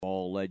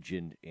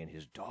legend, and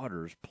his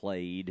daughters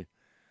played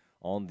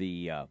on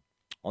the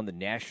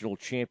national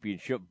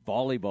championship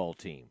volleyball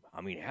team.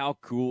 I mean, how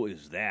cool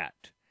is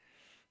that?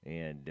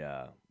 And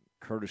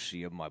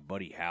courtesy of my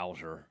buddy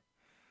Hauser,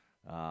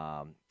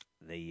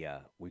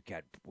 we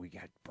got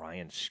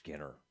Brian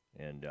Skinner,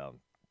 and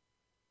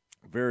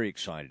very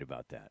excited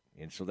about that.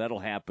 And so that'll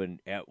happen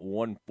at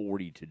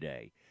 1:40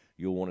 today.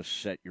 You'll want to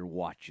set your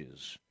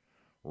watches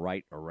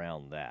right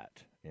around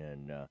that.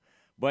 And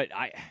but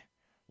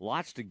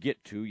lots to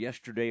get to.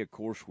 Yesterday, of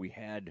course, we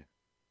had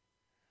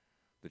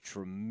the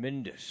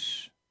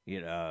tremendous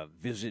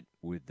visit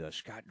with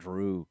Scott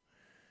Drew,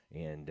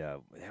 and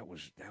that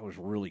was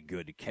really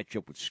good to catch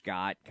up with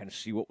Scott, kind of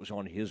see what was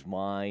on his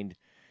mind,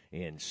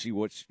 and see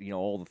what's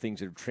all the things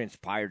that have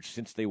transpired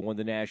since they won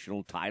the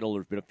national title.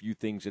 There's been a few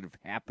things that have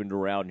happened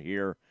around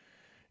here,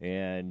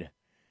 and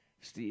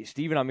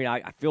Stephen, I mean,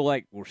 I feel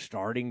like we're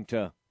starting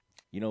to,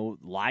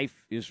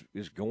 life is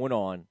going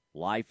on,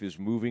 life is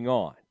moving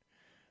on,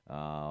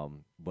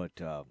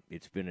 but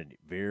it's been a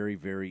very,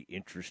 very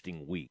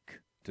interesting week,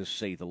 to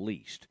say the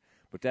least.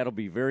 But that'll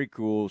be very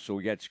cool. So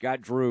we got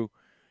Scott Drew,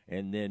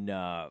 and then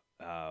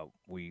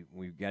we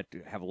got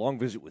to have a long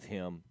visit with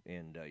him,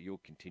 and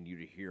you'll continue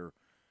to hear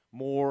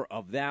more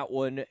of that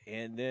one.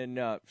 And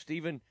then,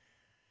 Stephen,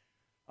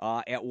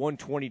 at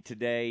 1:20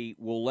 today,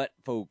 we'll let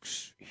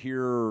folks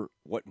hear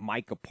what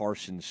Micah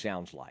Parsons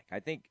sounds like. I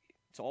think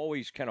it's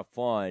always kind of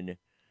fun.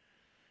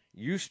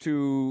 Used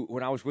to,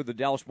 when I was with the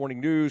Dallas Morning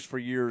News for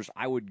years,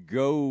 I would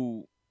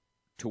go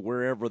to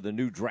wherever the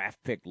new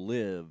draft pick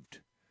lived,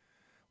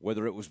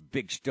 whether it was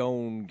Big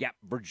Stone, Gap,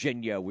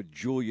 Virginia, with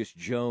Julius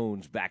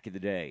Jones back in the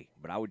day.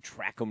 But I would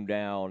track them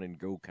down and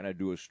go kind of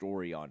do a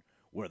story on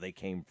where they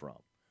came from.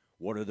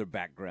 What are their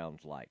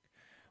backgrounds like?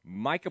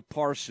 Micah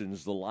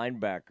Parsons, the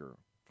linebacker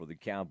for the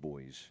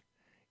Cowboys,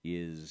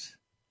 is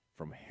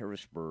from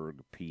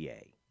Harrisburg,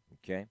 PA.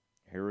 Okay?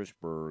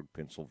 Harrisburg,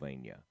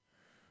 Pennsylvania.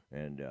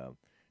 And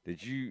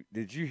did you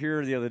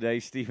hear the other day,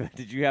 Stephen?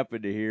 Did you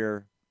happen to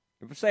hear?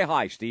 Say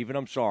hi, Stephen.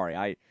 I'm sorry.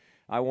 I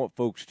want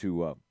folks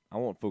to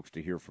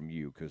hear from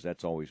you, because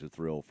that's always a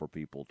thrill for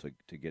people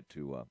to get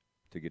to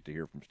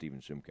hear from Stephen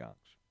Simcox.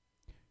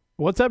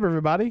 What's up,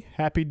 everybody?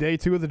 Happy day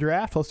 2 of the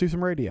draft. Let's do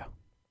some radio.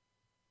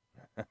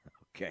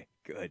 Okay,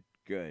 good.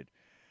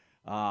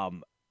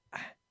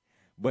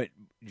 But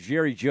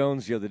Jerry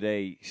Jones the other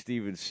day,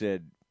 Stephen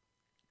said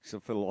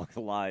something along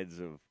the lines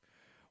of,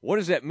 "What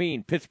does that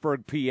mean,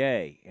 Pittsburgh,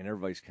 PA?" And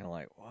everybody's kind of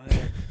like,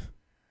 "What?"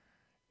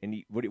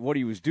 And what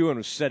he was doing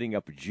was setting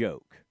up a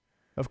joke.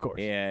 Of course.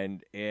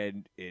 And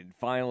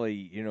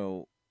finally,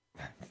 of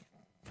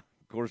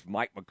course,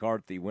 Mike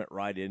McCarthy went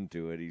right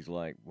into it. He's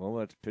like, "Well,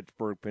 that's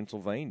Pittsburgh,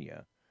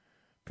 Pennsylvania,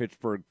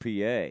 Pittsburgh,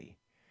 PA,"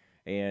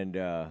 and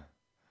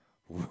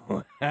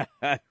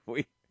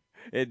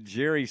and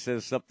Jerry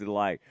says something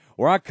like,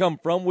 "Where I come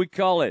from, we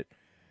call it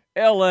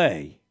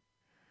L.A.,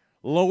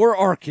 Lower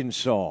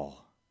Arkansas."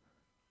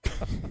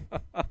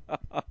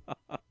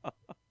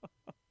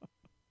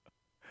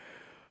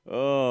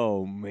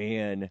 Oh,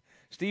 man.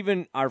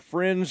 Stephen, our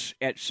friends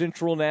at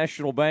Central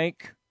National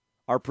Bank,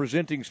 our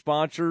presenting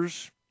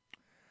sponsors,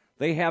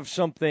 they have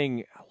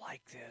something. I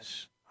like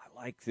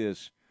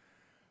this.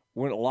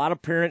 When a lot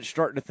of parents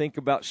start to think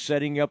about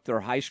setting up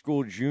their high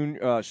school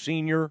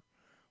senior,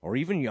 or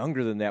even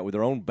younger than that, with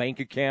their own bank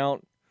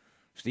account.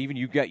 Stephen,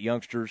 you've got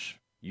youngsters.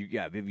 You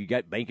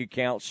got bank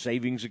accounts,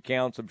 savings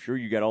accounts. I'm sure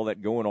you got all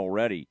that going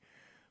already.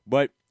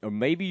 But or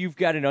maybe you've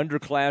got an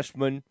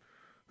underclassman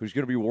who's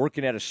going to be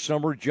working at a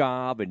summer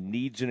job and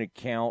needs an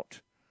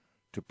account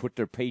to put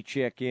their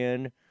paycheck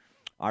in.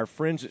 Our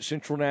friends at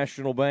Central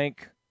National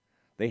Bank,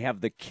 they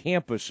have the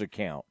campus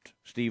account.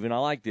 Stephen, I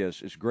like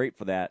this. It's great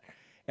for that.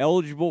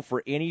 Eligible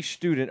for any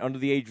student under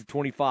the age of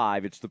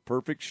 25. It's the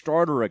perfect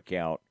starter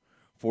account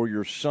for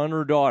your son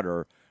or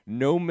daughter.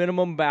 No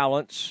minimum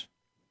balance.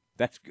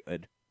 That's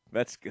good.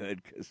 That's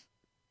good, because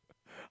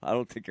I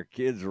don't think our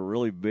kids are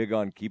really big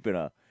on keeping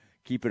a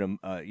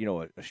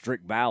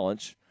strict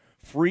balance.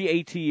 Free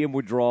ATM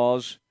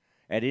withdrawals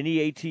at any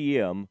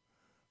ATM,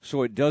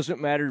 so it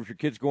doesn't matter if your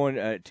kid's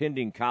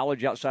attending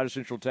college outside of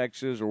Central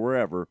Texas or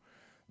wherever.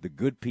 The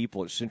good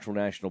people at Central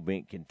National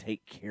Bank can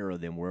take care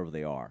of them wherever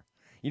they are.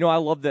 I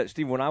love that,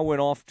 Steve. When I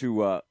went off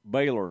to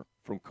Baylor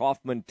from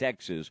Kaufman,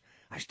 Texas,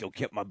 I still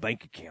kept my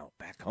bank account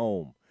back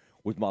home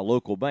with my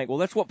local bank. Well,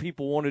 that's what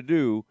people want to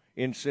do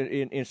in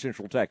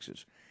Central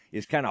Texas,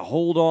 is kind of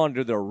hold on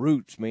to their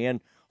roots,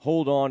 man.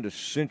 Hold on to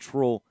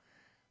Central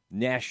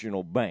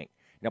National Bank.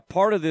 Now,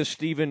 part of this,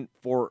 Stephen,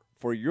 for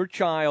your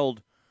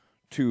child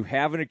to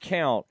have an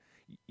account,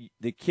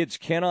 the kids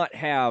cannot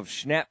have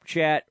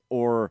Snapchat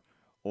or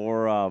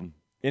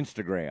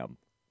Instagram.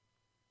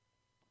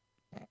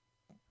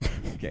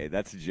 Okay,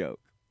 that's a joke.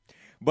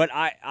 But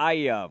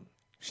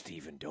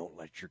Stephen, don't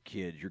let your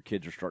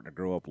kids are starting to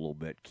grow up a little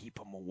bit. Keep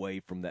them away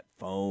from that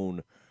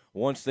phone.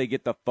 Once they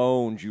get the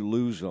phones, you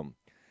lose them.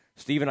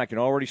 Stephen, I can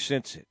already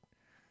sense it.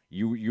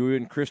 You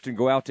and Kristen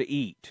go out to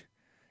eat,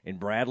 and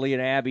Bradley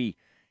and Abby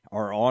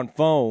are on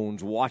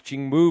phones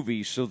watching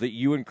movies so that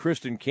you and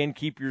Kristen can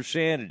keep your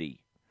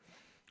sanity.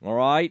 All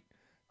right?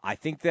 I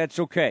think that's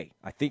okay.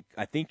 I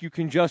think you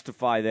can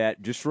justify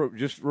that. Just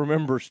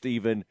remember,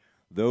 Stephen,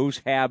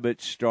 those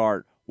habits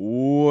start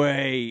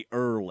way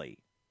early.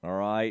 All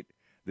right?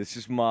 This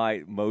is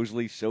my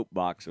Mosley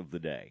soapbox of the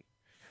day.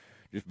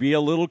 Just be a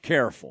little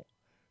careful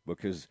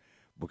because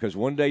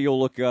one day you'll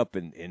look up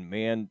and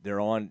man,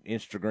 they're on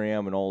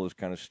Instagram and all this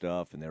kind of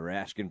stuff, and they're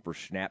asking for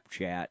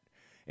Snapchat,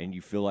 and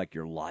you feel like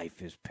your life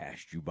has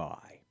passed you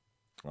by.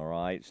 All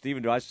right?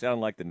 Stephen, do I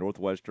sound like the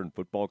Northwestern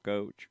football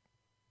coach?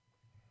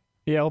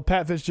 Yeah, old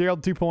Pat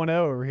Fitzgerald 2.0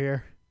 over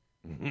here.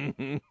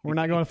 We're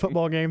not going to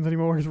football games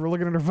anymore because we're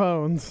looking at our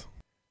phones.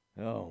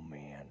 Oh,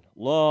 man.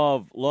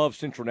 Love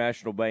Central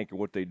National Bank and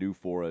what they do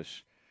for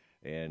us.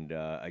 And,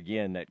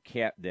 again, that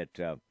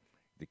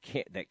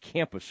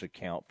campus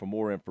account, for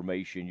more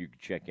information, you can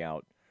check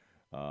out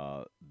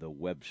the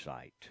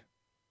website,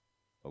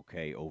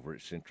 okay, over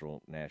at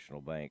Central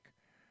National Bank.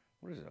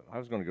 What is it? I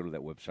was going to go to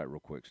that website real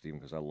quick, Stephen,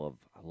 because I love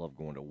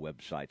going to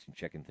websites and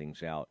checking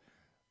things out.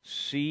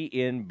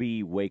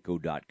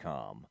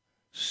 cnbwaco.com.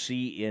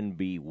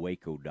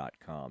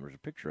 cnbwaco.com. There's a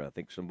picture, I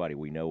think, somebody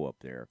we know up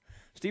there.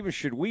 Stephen,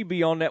 should we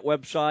be on that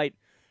website?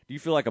 Do you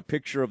feel like a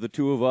picture of the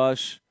two of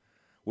us,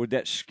 would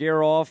that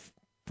scare off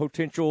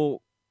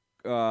potential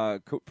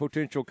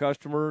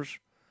customers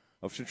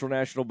of Central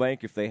National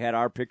Bank if they had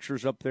our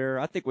pictures up there?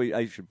 I think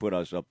I should put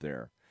us up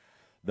there.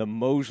 The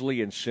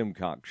Mosley and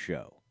Simcox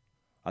Show.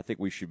 I think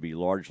we should be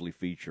largely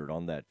featured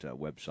on that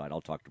website.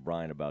 I'll talk to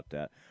Brian about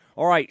that.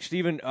 All right,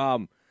 Stephen,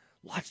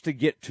 lots to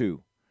get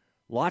to.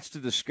 Lots to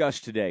discuss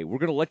today. We're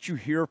going to let you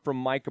hear from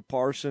Micah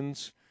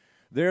Parsons.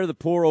 There the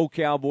poor old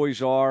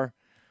Cowboys are.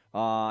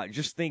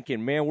 Just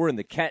thinking, man, we're in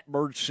the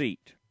catbird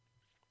seat.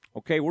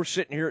 Okay, we're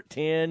sitting here at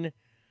 10.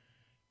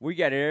 We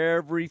got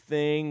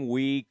everything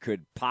we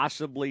could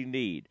possibly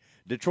need.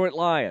 Detroit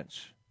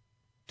Lions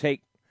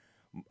take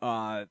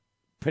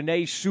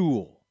Penei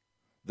Sewell,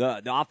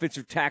 the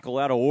offensive tackle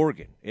out of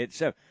Oregon.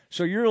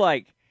 So you're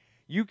like,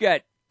 you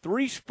got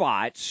 3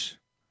 spots,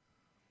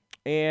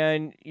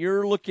 and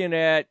you're looking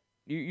at,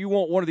 you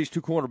want one of these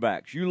 2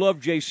 cornerbacks. You love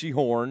J.C.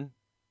 Horn.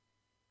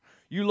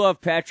 You love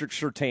Patrick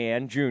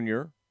Surtain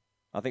Jr.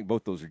 I think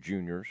both those are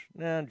juniors.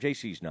 Nah,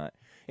 J.C.'s not.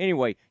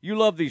 Anyway, you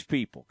love these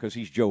people because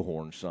he's Joe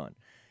Horn's son.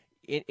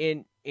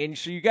 And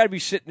so you got to be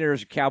sitting there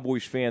as a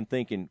Cowboys fan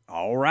thinking,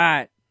 all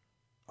right,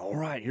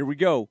 here we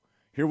go.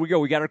 We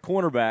got our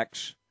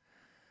cornerbacks.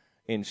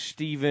 And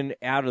Stephen,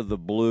 out of the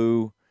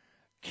blue,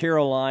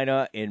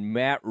 Carolina and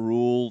Matt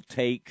Rule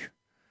take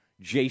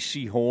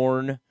J.C.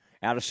 Horn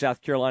out of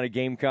South Carolina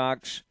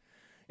Gamecocks.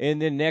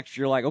 And then next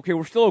you're like, okay,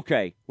 we're still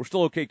okay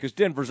because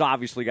Denver's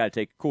obviously got to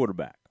take a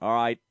quarterback, all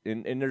right?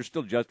 And there's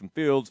still Justin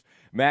Fields.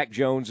 Mac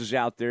Jones is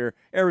out there.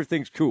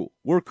 Everything's cool.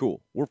 We're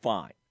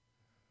fine.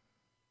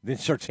 Then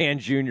Surtain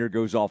Jr.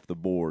 goes off the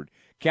board.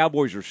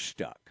 Cowboys are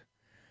stuck.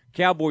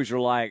 Cowboys are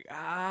like,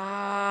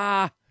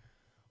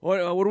 what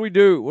do we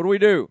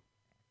do?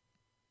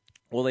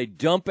 Well, they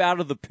dump out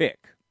of the pick.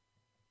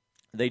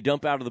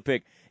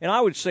 And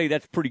I would say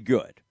that's pretty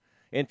good.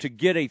 And to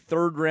get a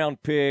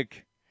third-round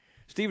pick,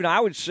 Stephen, I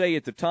would say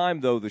at the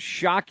time, though, the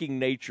shocking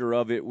nature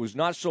of it was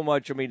not so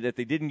much, that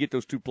they didn't get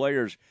those 2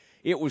 players.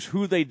 It was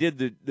who they did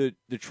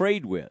the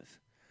trade with.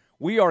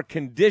 We are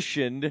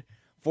conditioned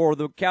for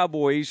the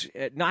Cowboys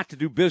not to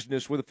do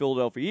business with the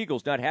Philadelphia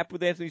Eagles. Not happened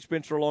with Anthony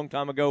Spencer a long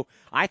time ago.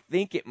 I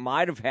think it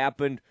might have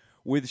happened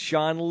with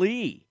Sean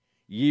Lee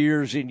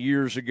years and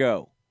years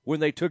ago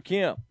when they took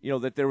him.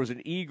 That there was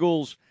an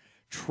Eagles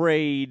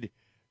trade.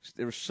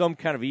 There was some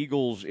kind of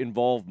Eagles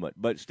involvement.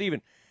 But,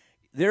 Stephen,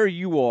 there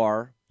you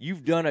are.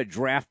 You've done a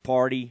draft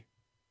party.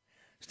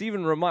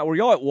 Stephen, were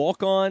y'all at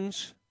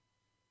walk-ons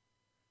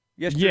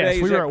yesterday?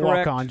 Yes, we were at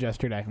walk-ons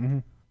yesterday. Mm-hmm.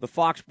 The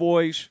Fox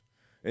Boys,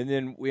 and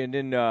then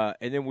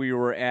we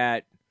were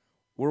at.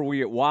 Were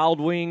we at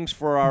Wild Wings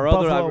for our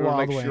Buffalo other?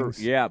 Wild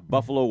Wings. Yeah,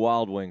 Buffalo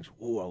Wild Wings.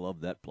 Oh, I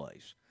love that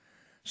place.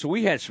 So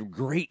we had some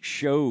great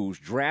shows,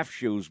 draft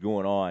shows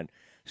going on.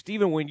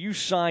 Stephen, when you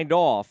signed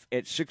off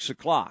at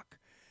 6:00,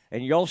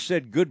 and y'all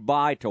said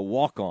goodbye to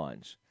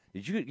walk-ons.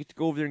 Did you get to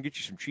go over there and get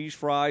you some cheese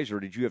fries, or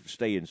did you have to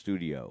stay in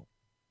studio?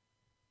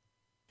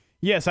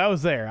 Yes, I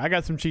was there. I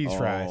got some cheese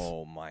fries.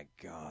 Oh, my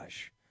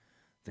gosh.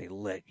 They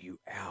let you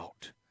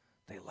out.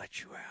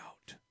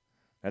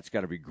 That's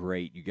got to be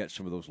great. You got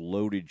some of those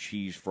loaded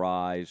cheese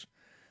fries,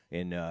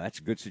 and that's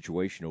a good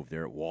situation over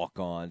there at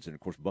Walk-Ons. And, of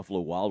course,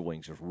 Buffalo Wild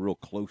Wings is real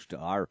close to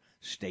our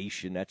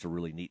station. That's a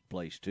really neat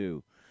place,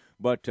 too.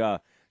 But,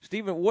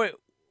 Stephen, what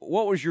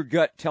was your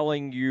gut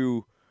telling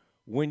you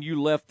when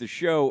you left the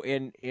show,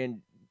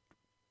 and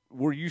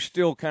were you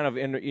still kind of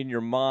in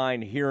your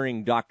mind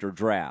hearing Dr.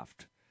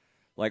 Draft?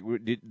 Like,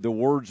 did the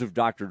words of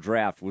Dr.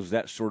 Draft, was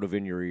that sort of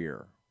in your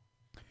ear?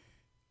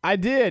 I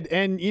did.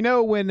 And,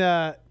 when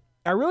I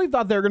really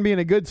thought they were going to be in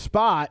a good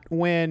spot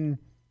when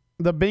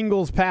the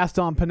Bengals passed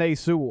on Penei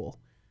Sewell,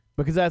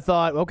 because I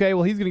thought, okay,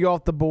 well, he's going to go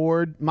off the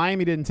board.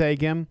 Miami didn't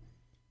take him.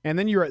 And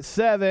then you're at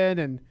 7,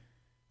 and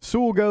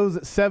Sewell goes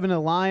at 7 to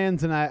the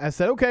Lions. And I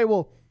said, okay,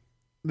 well,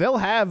 they'll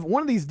have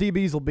one of these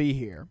DBs will be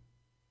here.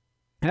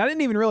 And I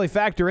didn't even really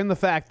factor in the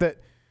fact that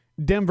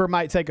Denver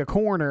might take a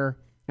corner.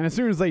 And as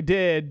soon as they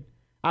did,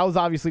 I was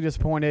obviously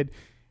disappointed.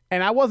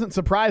 And I wasn't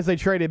surprised they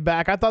traded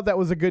back. I thought that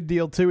was a good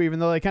deal, too, even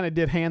though they kind of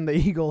did hand the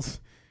Eagles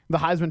the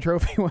Heisman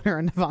Trophy winner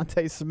and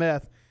Devontae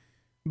Smith.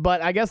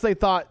 But I guess they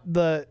thought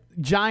the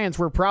Giants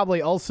were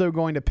probably also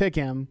going to pick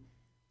him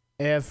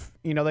if,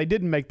 they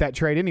didn't make that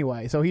trade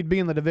anyway. So he'd be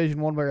in the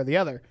division one way or the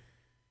other.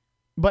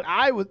 But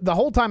the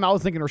whole time I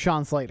was thinking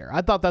Rashawn Slater.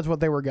 I thought that's what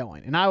they were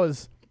going. And I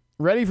was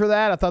ready for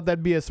that. I thought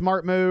that'd be a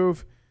smart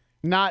move.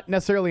 Not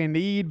necessarily a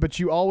need, but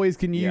you always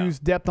can use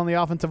depth on the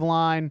offensive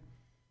line.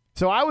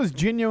 So I was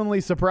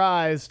genuinely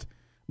surprised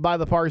by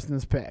the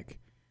Parsons pick.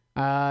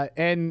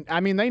 And,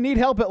 they need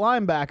help at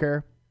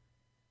linebacker.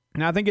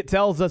 And I think it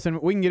tells us,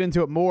 and we can get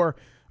into it more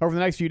over the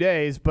next few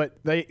days, but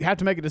they have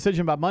to make a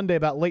decision by Monday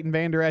about Leighton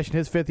Vander Esch and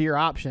his fifth-year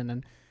option.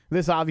 And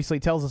this obviously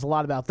tells us a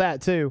lot about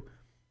that, too.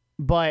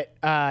 But,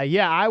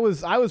 I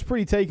was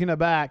pretty taken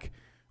aback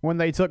when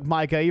they took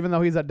Micah, even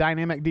though he's a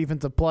dynamic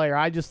defensive player.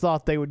 I just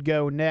thought they would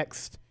go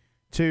next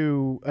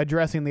to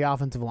addressing the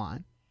offensive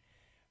line.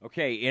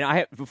 Okay,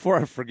 and before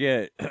I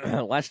forget,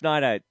 last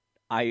night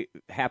I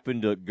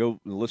happened to go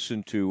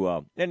listen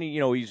to, and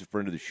he's a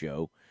friend of the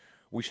show.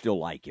 We still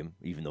like him,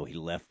 even though he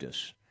left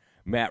us.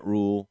 Matt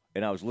Rule,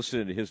 and I was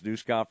listening to his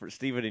news conference,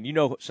 Stephen,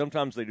 and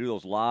sometimes they do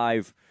those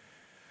live,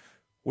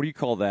 what do you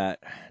call that?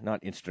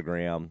 Not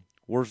Instagram.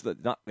 Where's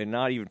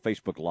not even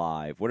Facebook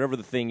Live, whatever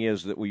the thing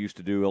is that we used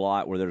to do a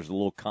lot where there's the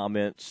little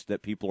comments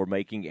that people are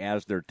making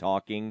as they're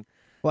talking.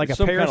 Like a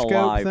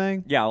Periscope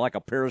thing? Yeah, like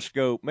a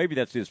Periscope. Maybe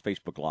that's his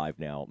Facebook Live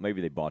now.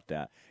 Maybe they bought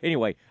that.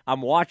 Anyway,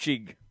 I'm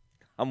watching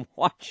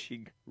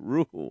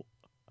Rule.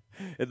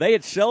 And they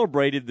had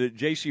celebrated the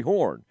J.C.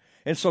 Horn.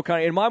 And so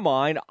kind of in my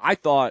mind, I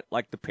thought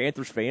like the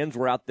Panthers fans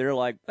were out there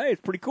like, hey,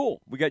 it's pretty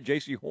cool. We got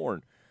J.C.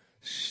 Horn.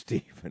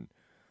 Stephen,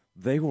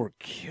 they were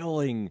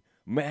killing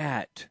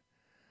Matt.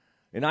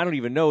 And I don't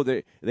even know.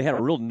 They had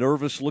a real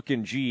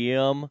nervous-looking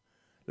GM.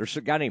 There's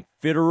a guy named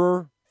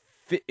Fitterer,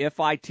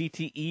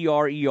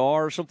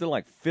 Fitterer, something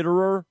like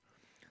Fitterer.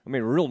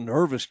 A real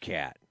nervous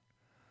cat.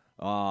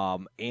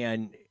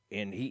 And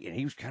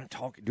he was kind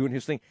of doing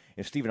his thing.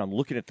 And, Stephen, I'm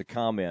looking at the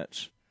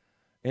comments,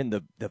 and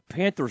the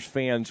Panthers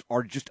fans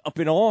are just up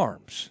in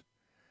arms.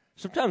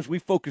 Sometimes we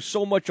focus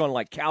so much on,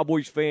 like,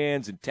 Cowboys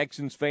fans and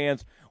Texans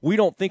fans, we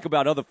don't think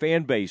about other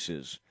fan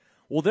bases.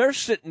 Well, they're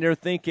sitting there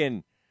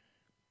thinking,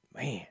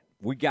 man,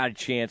 we got a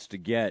chance to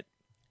get,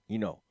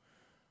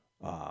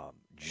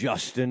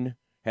 Justin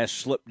has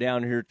slipped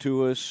down here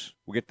to us.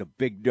 We get the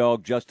big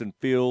dog, Justin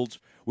Fields.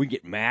 We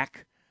get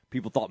Mac.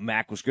 People thought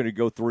Mac was going to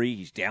go 3.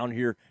 He's down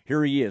here.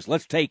 Here he is.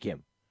 Let's take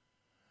him.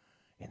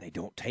 And they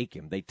don't take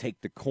him. They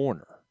take the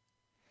corner.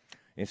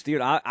 And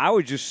Steve, I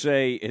would just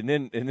say, and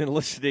then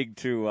listening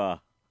to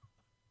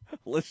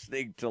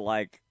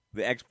like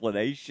the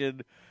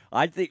explanation,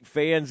 I think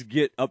fans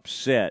get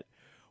upset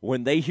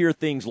when they hear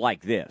things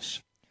like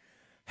this.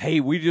 Hey,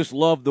 we just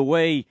love the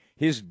way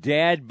his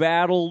dad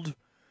battled.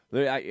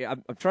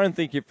 I'm trying to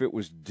think if it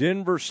was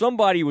Denver.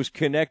 Somebody was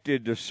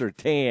connected to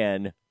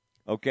Surtain,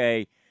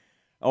 okay?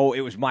 Oh,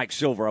 it was Mike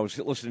Silver. I was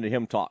listening to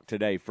him talk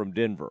today from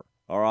Denver,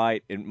 all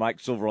right? And Mike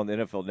Silver on the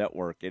NFL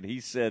Network, and he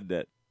said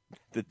that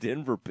the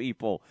Denver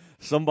people,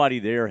 somebody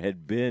there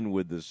had been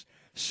with this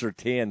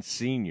Surtain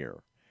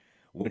Sr.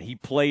 when he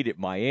played at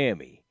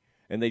Miami,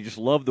 and they just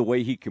loved the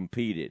way he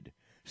competed.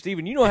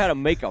 Steven, you know how to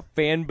make a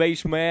fan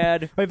base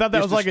mad? They thought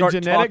that was like a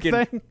genetic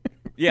thing?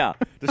 Yeah,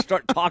 to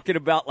start talking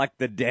about, like,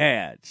 the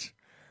dads.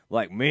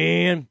 Like,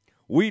 man,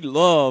 we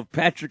love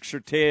Patrick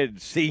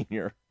Surtain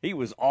Sr. He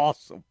was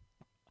awesome.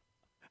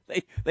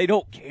 They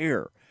don't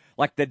care.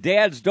 Like, the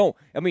dads don't.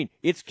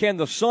 It's can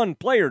the son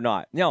play or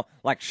not? Now,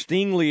 like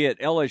Stingley at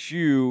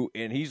LSU,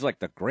 and he's like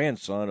the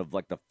grandson of,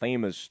 like, the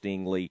famous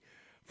Stingley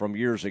from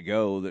years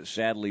ago that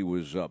sadly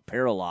was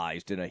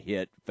paralyzed in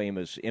a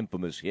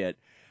infamous hit.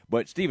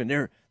 But, Stephen,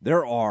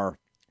 there are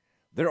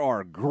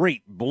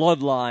great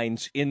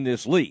bloodlines in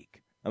this league.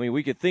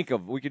 We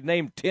could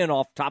name 10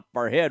 off top of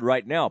our head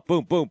right now.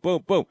 Boom, boom,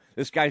 boom, boom.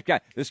 This guy's guy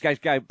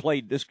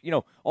played this,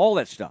 all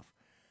that stuff.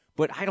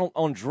 But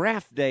on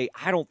draft day,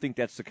 I don't think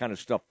that's the kind of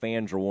stuff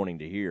fans are wanting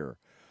to hear.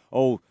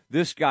 Oh,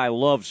 this guy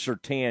loves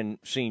Surtain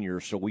Sr.,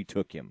 so we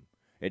took him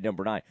at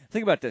number 9.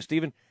 Think about that,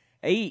 Stephen.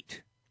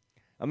 8.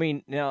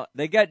 Now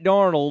they got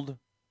Darnold,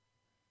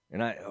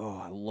 and I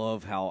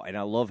love how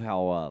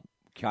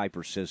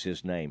Kuiper says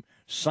his name.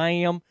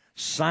 Sam.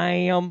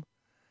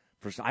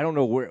 I don't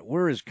know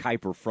where is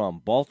Kuiper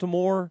from.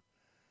 Baltimore?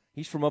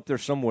 He's from up there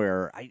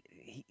somewhere.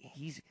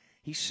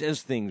 He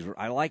says things.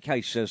 I like how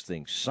he says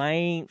things.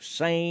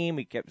 Same.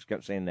 He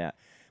kept saying that.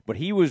 But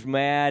he was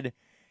mad.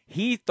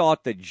 He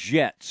thought the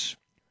Jets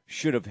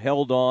should have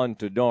held on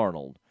to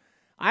Darnold.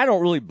 I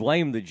don't really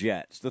blame the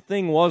Jets. The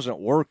thing wasn't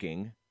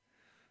working.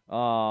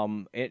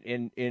 And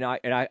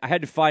I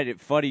had to find it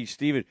funny,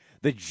 Steven.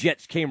 The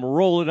Jets came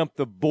rolling up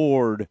the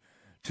board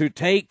to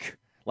take,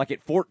 like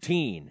at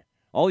 14.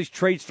 All these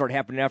trades start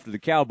happening after the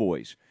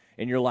Cowboys.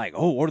 And you're like,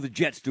 oh, what are the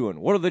Jets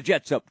doing? What are the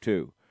Jets up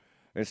to?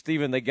 And,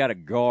 Steven, they got a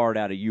guard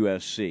out of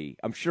USC.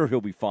 I'm sure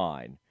he'll be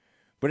fine.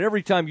 But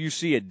every time you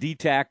see a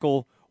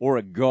D-tackle or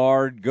a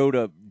guard go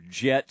to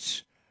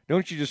Jets,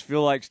 don't you just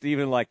feel like,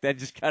 Steven, like that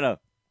just kind of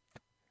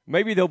 –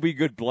 maybe they'll be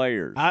good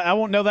players. I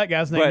won't know that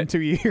guy's name in 2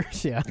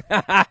 years, yeah.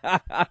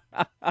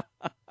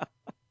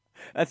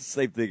 That's the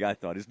same thing I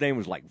thought. His name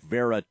was like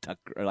Vera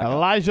Tucker.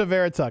 Elijah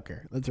Vera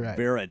Tucker. That's right.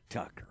 Vera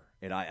Tucker.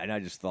 And I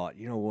just thought,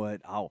 you know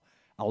what? I'll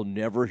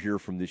never hear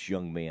from this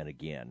young man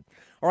again.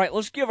 All right,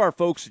 let's give our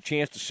folks a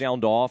chance to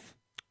sound off.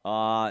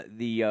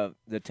 The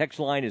text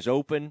line is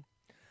open.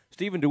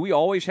 Steven, do we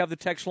always have the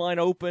text line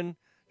open?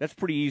 That's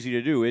pretty easy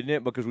to do, isn't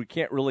it? Because we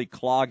can't really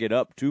clog it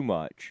up too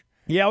much.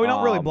 Yeah, we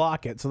don't really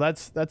block it, so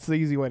that's the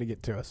easy way to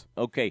get to us.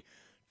 Okay,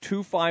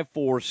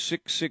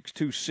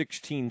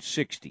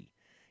 254-662-1660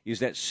 is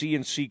that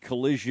CNC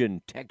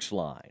Collision text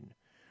line.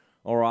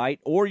 All right,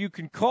 or you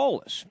can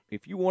call us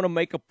if you want to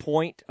make a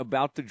point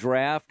about the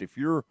draft. If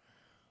you're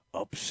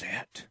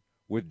upset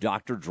with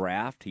Dr.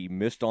 Draft, he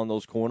missed on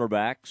those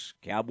cornerbacks.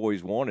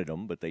 Cowboys wanted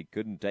them, but they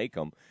couldn't take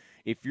them.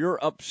 If you're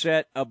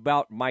upset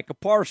about Micah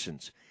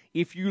Parsons,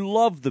 if you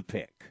love the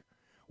pick,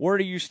 where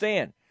do you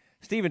stand?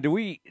 Steven, do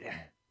we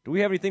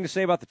have anything to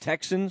say about the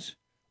Texans?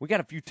 We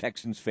got a few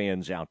Texans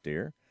fans out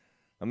there.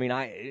 I mean,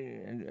 I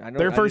know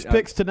their first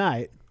picks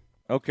tonight.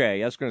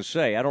 Okay, I was going to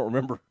say, I don't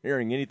remember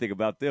hearing anything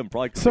about them,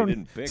 probably because they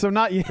didn't pick,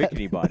 not yet. Pick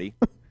anybody.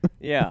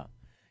 Yeah,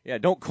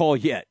 don't call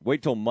yet.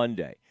 Wait till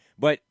Monday.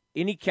 But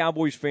any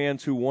Cowboys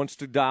fans who wants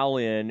to dial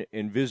in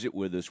and visit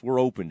with us, we're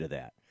open to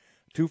that.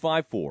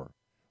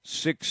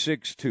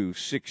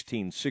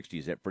 254-662-1660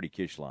 is that Freddie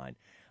Kish line.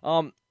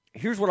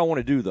 Here's what I want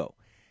to do, though.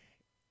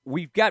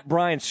 We've got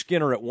Brian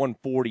Skinner at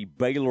 140,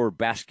 Baylor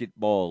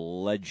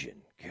basketball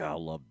legend. God, I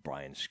love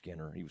Brian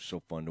Skinner. He was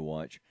so fun to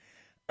watch.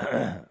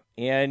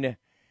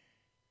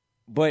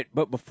 But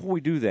before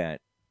we do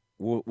that,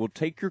 we'll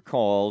take your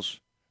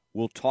calls,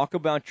 we'll talk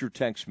about your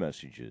text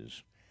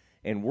messages,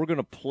 and we're going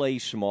to play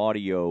some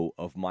audio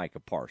of Micah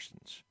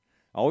Parsons.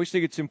 I always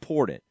think it's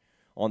important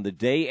on the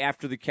day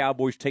after the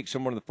Cowboys take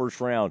someone in the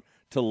first round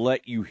to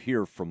let you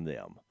hear from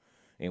them.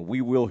 And we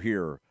will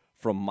hear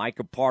from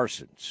Micah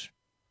Parsons,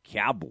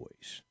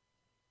 Cowboys,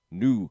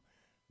 new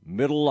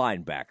middle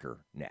linebacker,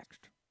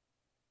 next.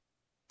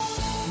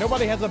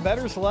 Nobody has a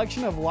better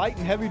selection of light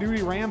and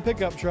heavy-duty Ram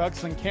pickup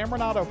trucks than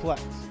Cameron Autoplex,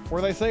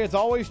 where they say it's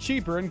always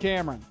cheaper in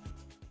Cameron.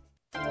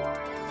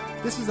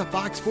 This is a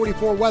Fox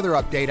 44 weather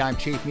update. I'm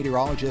Chief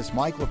Meteorologist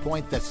Mike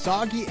LaPointe. The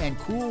soggy and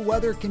cool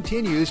weather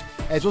continues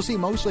as we'll see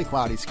mostly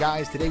cloudy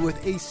skies today with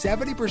a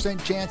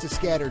 70% chance of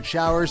scattered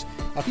showers.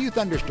 A few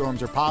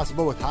thunderstorms are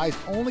possible with highs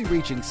only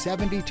reaching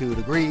 72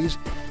 degrees.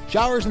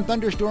 Showers and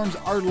thunderstorms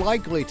are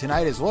likely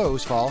tonight as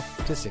lows fall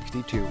to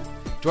 62.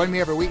 Join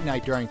me every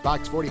weeknight during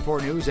Fox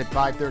 44 News at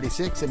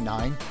 5:36 and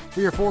 9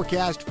 for your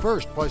forecast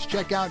first. Plus,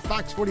 check out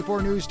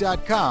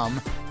fox44news.com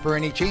for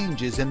any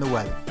changes in the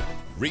weather.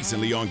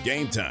 Recently on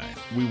Game Time,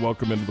 we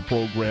welcome into the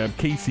program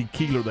Casey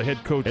Keeler, the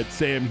head coach at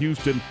Sam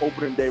Houston.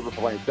 Opening day we're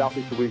playing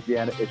Southeast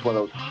Louisiana. It's one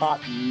of those hot,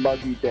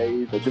 muggy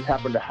days that just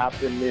happened to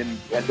happen in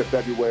end of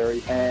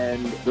February,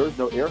 and there's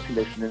no air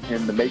conditioning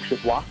in the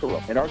makeshift locker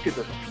room. And our kids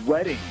are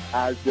sweating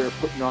as they're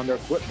putting on their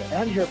equipment.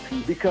 And here,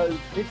 because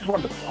they just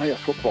wanted to play a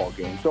football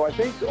game. So I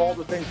think all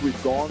the things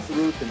we've gone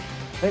through and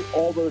I think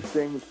all those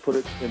things put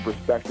it in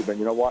perspective, and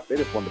you know what? They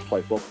just wanted to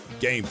play football.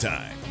 Game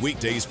Time,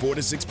 weekdays 4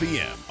 to 6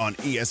 p.m. on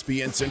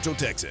ESPN Central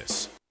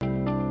Texas.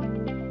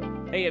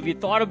 Hey, have you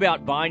thought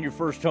about buying your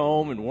first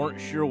home and weren't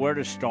sure where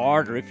to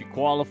start or if you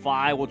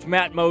qualify? Well, it's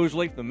Matt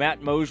Mosley, the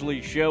Matt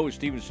Mosley Show with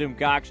Stephen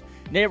Simcox.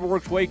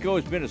 NeighborWorks Waco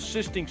has been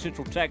assisting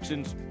Central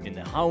Texans in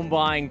the home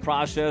buying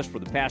process for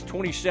the past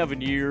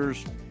 27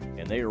 years,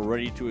 and they are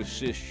ready to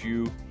assist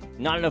you.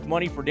 Not enough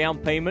money for down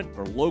payment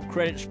or low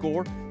credit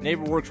score?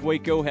 NeighborWorks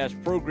Waco has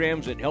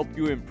programs that help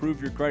you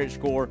improve your credit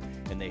score,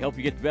 and they help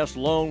you get the best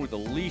loan with the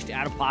least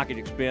out-of-pocket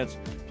expense.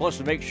 Plus,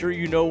 to make sure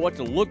you know what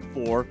to look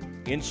for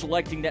in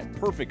selecting that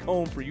perfect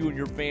home for you and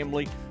your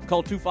family,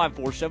 call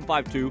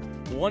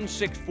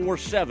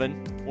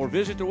 254-752-1647 or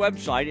visit their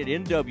website at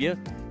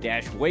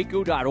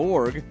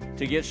nw-waco.org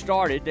to get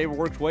started.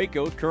 NeighborWorks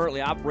Waco is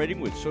currently operating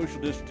with social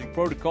distancing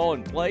protocol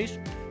in place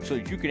so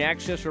that you can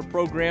access their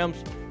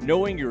programs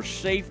knowing your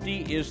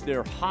safety is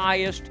their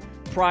highest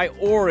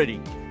priority.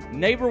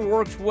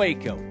 NeighborWorks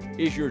Waco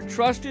is your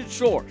trusted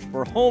source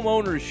for home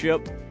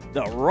ownership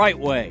the right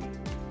way.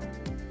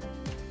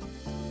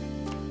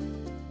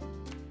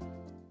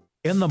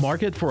 In the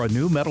market for a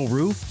new metal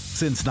roof?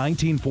 Since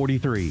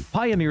 1943,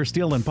 Pioneer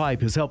Steel and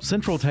Pipe has helped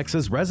Central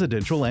Texas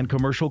residential and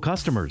commercial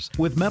customers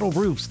with metal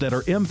roofs that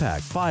are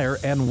impact, fire,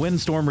 and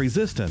windstorm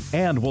resistant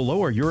and will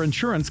lower your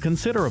insurance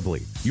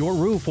considerably. Your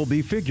roof will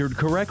be figured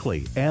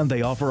correctly, and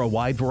they offer a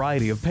wide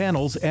variety of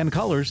panels and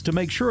colors to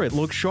make sure it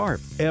looks sharp.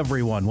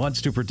 Everyone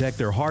wants to protect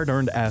their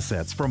hard-earned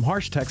assets from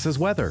harsh Texas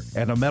weather,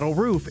 and a metal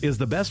roof is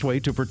the best way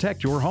to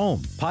protect your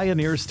home.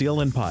 Pioneer Steel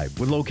and Pipe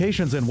with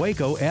locations in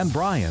Waco and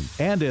Bryan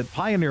and at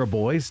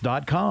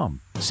pioneerboys.com.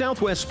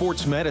 Southwest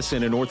Sports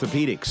Medicine and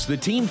Orthopedics, the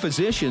team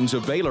physicians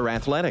of Baylor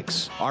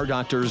Athletics. Our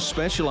doctors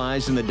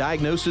specialize in the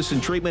diagnosis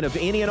and treatment of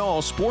any and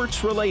all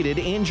sports-related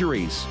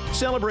injuries.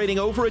 Celebrating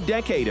over a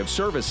decade of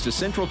service to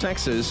Central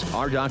Texas,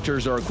 our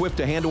doctors are equipped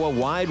to handle a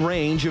wide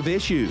range of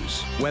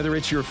issues. Whether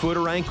it's your foot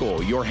or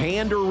ankle, your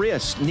hand or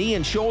wrist, knee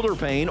and shoulder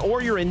pain,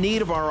 or you're in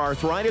need of our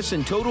arthritis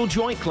and total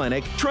joint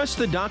clinic, trust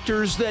the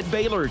doctors that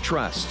Baylor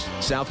trusts.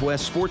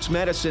 Southwest Sports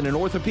Medicine and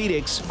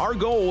Orthopedics, our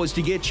goal is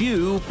to get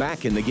you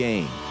back in the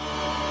game.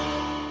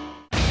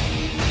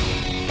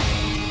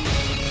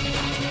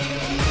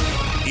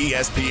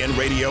 ESPN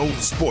Radio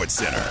Sports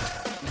Center.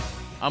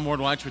 I'm Ward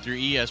Weitz with your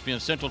ESPN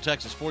Central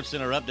Texas Sports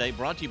Center update,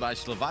 brought to you by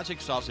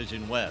Slovacek Sausage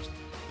in West.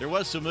 There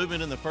was some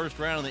movement in the first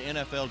round of the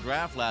NFL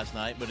draft last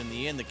night, but in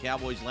the end, the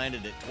Cowboys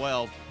landed at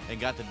 12 and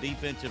got the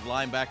defensive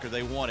linebacker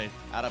they wanted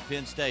out of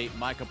Penn State,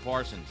 Micah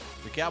Parsons.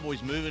 The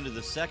Cowboys move into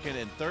the second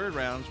and third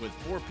rounds with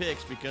 4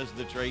 picks because of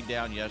the trade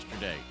down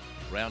yesterday.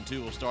 Round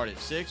 2 will start at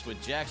 6 with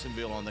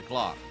Jacksonville on the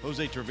clock.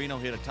 Jose Trevino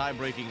hit a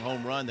tie-breaking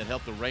home run that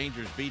helped the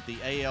Rangers beat the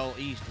AL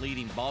East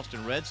leading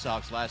Boston Red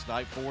Sox last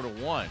night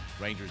 4-1.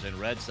 Rangers and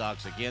Red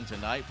Sox again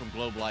tonight from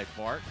Globe Life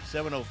Park,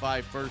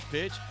 7:05 first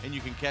pitch, and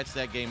you can catch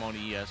that game on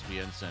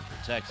ESPN Central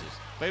Texas.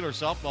 Baylor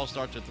softball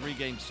starts a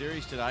 3-game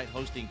series tonight,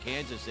 hosting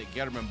Kansas at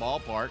Getterman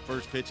Ballpark.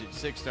 First pitch at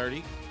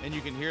 6:30, and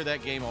you can hear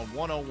that game on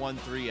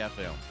 101.3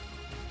 FM.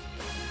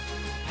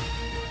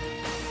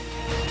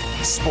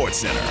 Sports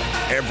Center,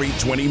 every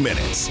 20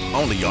 minutes,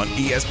 only on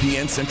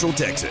ESPN Central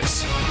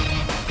Texas.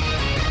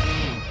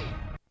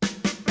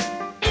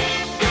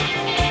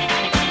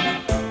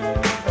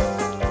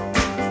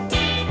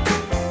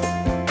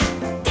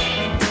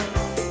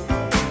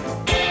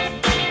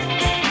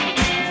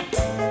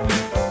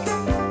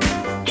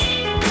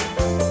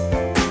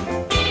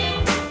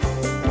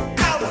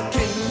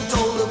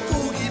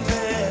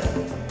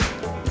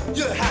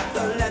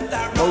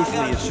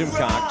 Mosley is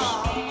Simcox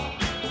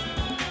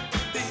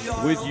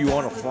with you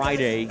on a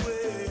Friday,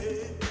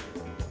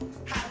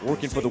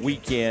 working for the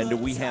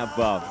weekend. We have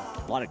a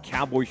lot of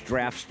Cowboys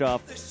draft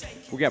stuff.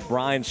 We got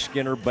Brian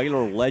Skinner,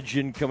 Baylor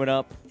legend, coming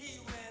up.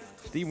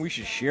 Steve, we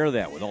should share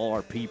that with all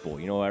our people.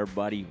 You know,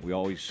 everybody, we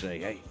always say,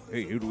 hey,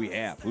 who do we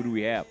have? Who do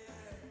we have?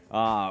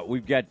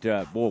 We've got,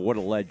 boy, what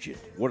a legend.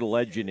 What a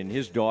legend. And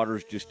his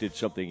daughters just did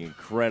something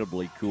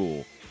incredibly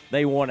cool.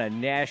 They won a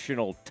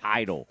national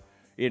title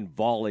in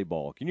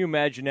volleyball. Can you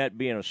imagine that,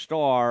 being a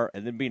star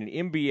and then being an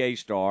NBA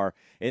star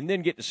and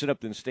then get to sit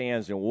up in the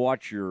stands and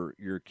watch your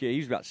kid?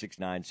 He's about 6'9",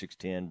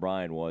 6'10",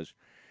 Brian was,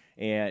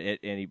 and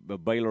he, a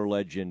Baylor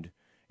legend,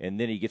 and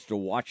then he gets to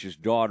watch his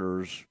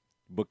daughters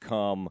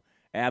become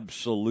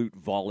absolute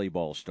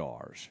volleyball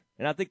stars.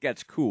 And I think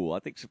that's cool. I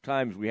think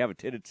sometimes we have a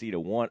tendency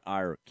to want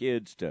our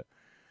kids to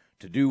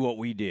do what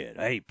we did.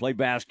 Hey, play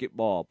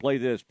basketball, play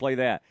this, play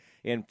that.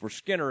 And for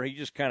Skinner, he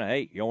just kind of,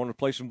 hey, you want to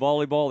play some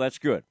volleyball? That's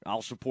good.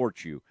 I'll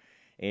support you.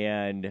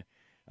 And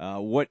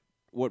what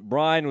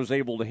Brian was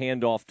able to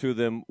hand off to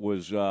them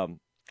was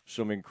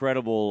some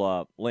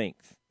incredible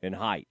length and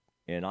height.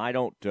 And I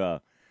don't,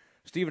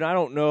 Stephen, I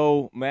don't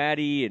know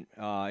Maddie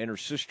and her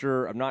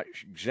sister. I'm not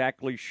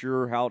exactly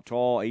sure how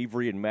tall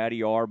Avery and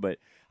Maddie are, but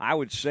I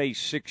would say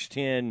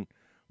 6'10",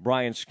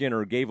 Brian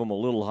Skinner gave them a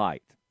little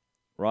height,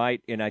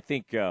 right? And I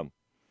think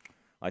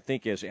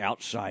as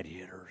outside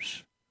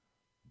hitters,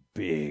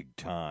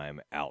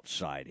 big-time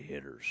outside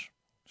hitters.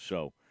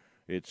 So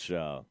it's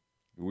we're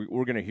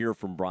going to hear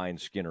from Brian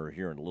Skinner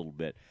here in a little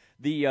bit.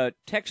 The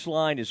text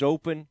line is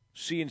open,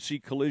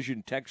 CNC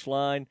Collision text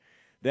line.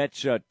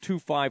 That's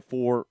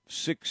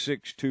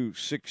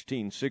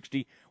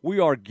 254-662-1660. We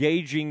are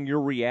gauging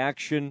your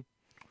reaction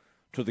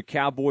to the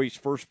Cowboys'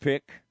 first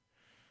pick.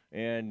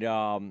 And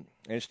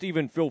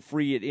Stephen, feel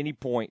free at any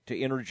point to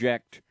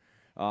interject.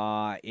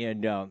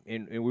 And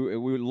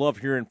we love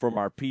hearing from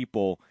our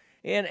people.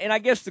 And I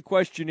guess the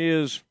question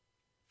is,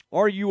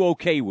 are you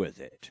okay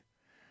with it?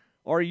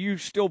 Are you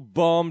still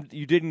bummed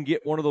you didn't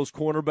get one of those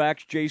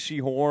cornerbacks, J.C.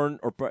 Horn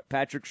or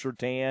Patrick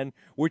Surtain?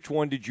 Which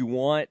one did you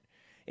want?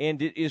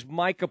 And is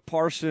Micah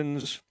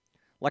Parsons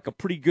like a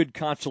pretty good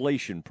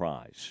consolation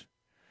prize?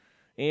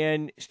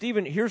 And,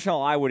 Stephen, here's how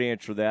I would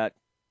answer that.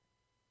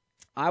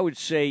 I would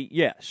say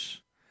yes.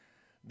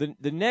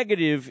 The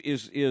negative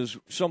is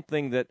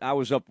something that I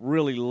was up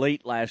really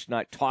late last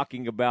night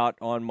talking about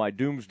on my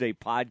Doomsday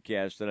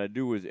podcast that I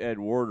do with Ed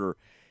Werder,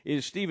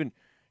 is, Stephen,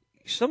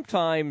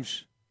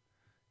 sometimes,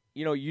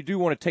 you know, you do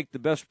want to take the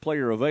best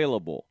player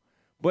available,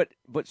 but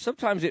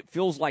sometimes it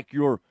feels like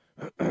you're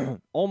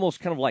almost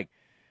kind of like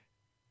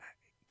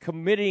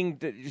committing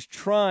to just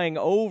trying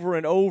over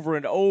and over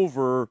and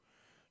over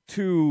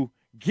to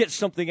get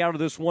something out of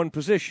this one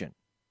position.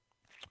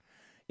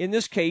 In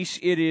this case,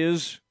 it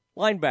is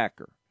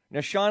linebacker.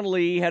 Now, Sean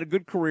Lee had a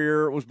good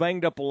career, was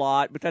banged up a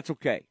lot, but that's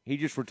okay. He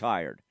just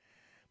retired.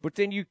 But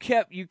then you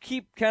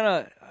keep kind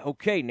of,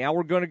 okay, now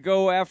we're going to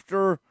go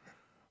after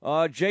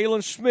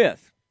Jalen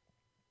Smith,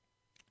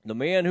 the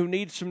man who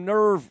needs some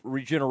nerve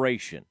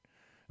regeneration.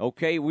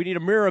 Okay, we need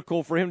a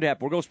miracle for him to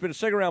happen. We're going to spend a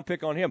second-round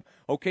pick on him.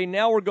 Okay,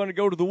 now we're going to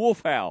go to the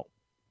Wolf Howl.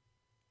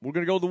 We're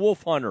going to go the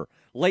Wolf Hunter,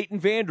 Leighton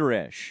Vander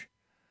Esch.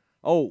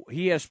 Oh,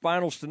 he has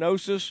spinal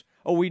stenosis.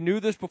 Oh, we knew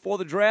this before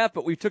the draft,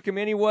 but we took him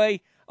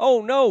anyway.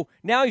 Oh, no,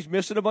 now he's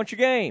missing a bunch of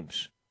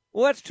games.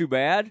 Well, that's too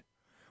bad.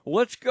 Well,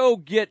 let's go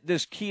get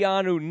this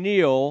Keanu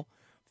Neal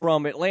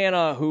from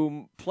Atlanta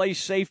who plays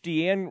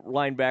safety and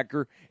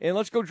linebacker, and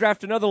let's go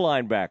draft another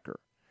linebacker.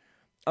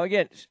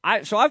 Again,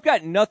 I've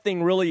got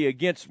nothing really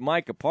against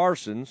Micah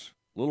Parsons.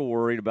 A little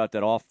worried about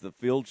that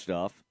off-the-field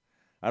stuff.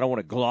 I don't want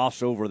to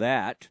gloss over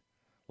that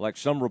like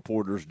some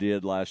reporters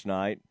did last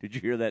night. Did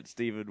you hear that,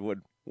 Stephen? What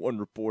one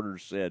reporter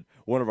said,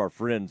 one of our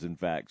friends, in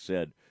fact,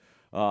 said,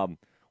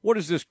 what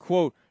is this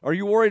quote? Are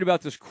you worried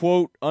about this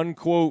quote,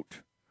 unquote,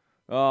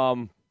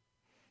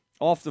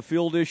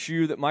 off-the-field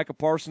issue that Micah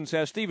Parsons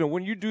has? Stephen,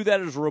 when you do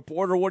that as a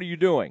reporter, what are you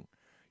doing?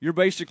 You're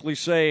basically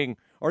saying,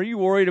 are you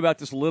worried about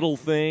this little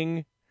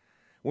thing?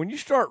 When you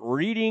start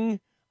reading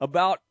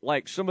about,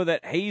 like, some of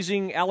that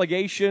hazing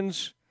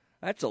allegations,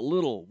 that's a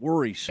little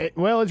worrisome.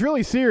 It's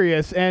really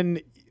serious,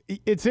 and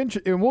it's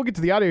interesting. And we'll get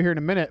to the audio here in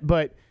a minute,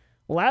 but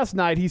last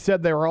night he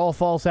said they were all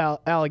false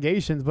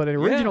allegations, but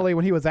originally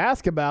when he was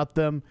asked about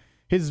them,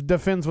 his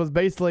defense was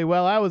basically,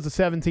 well, I was a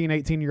 17,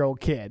 18-year-old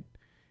kid.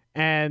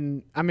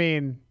 And, I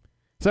mean,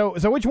 so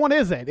which one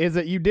is it? Is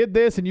it you did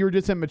this and you were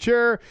just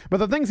immature? But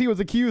the things he was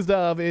accused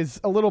of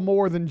is a little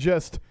more than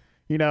just,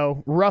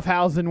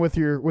 roughhousing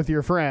with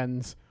your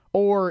friends.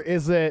 Or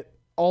is it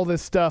all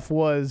this stuff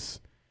was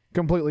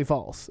completely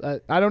false?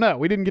 I don't know.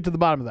 We didn't get to the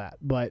bottom of that,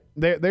 but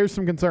there's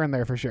some concern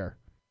there for sure.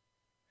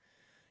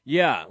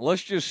 Yeah,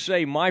 let's just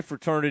say my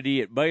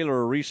fraternity at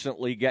Baylor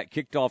recently got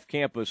kicked off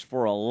campus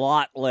for a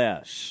lot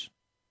less.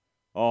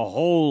 A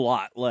whole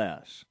lot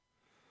less.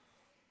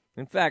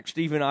 In fact,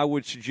 Stephen, I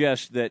would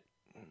suggest that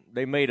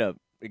they made an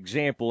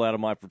example out of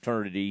my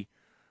fraternity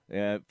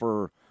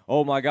for,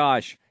 oh my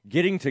gosh,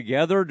 getting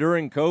together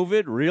during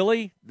COVID?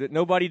 Really? That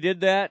nobody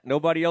did that?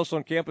 Nobody else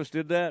on campus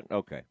did that?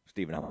 Okay,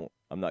 Stephen, I'm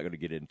not going to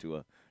get into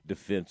a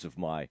defense of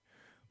my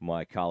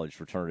college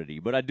fraternity,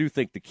 but I do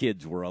think the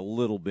kids were a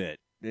little bit.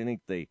 I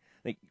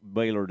think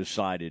Baylor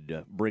decided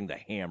to bring the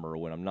hammer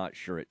when I'm not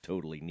sure it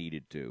totally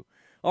needed to.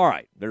 All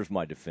right, there's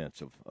my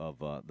defense of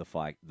the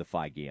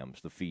Phi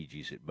Gams, the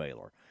Fijis at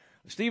Baylor.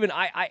 Stephen,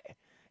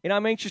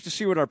 I'm anxious to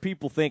see what our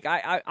people think.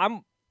 I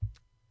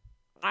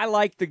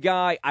like the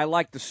guy. I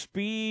like the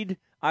speed.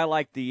 I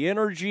like the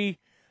energy.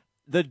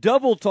 The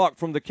double talk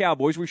from the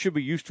Cowboys, we should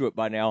be used to it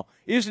by now.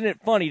 Isn't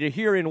it funny to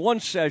hear in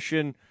one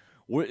session,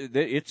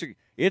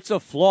 it's a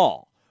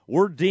flaw.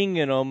 We're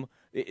dinging them.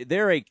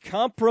 They're a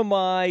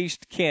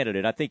compromised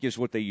candidate, I think is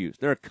what they use.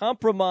 They're a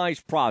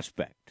compromised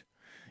prospect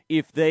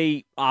if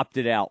they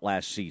opted out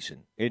last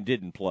season and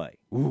didn't play.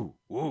 Ooh.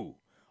 Oh,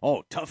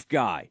 tough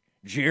guy,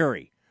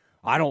 Jerry.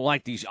 I don't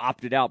like these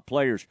opted-out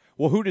players.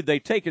 Well, who did they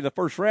take in the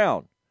first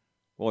round?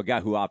 Well, a guy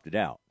who opted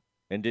out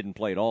and didn't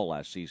play at all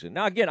last season.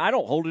 Now, again, I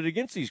don't hold it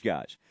against these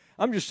guys.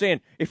 I'm just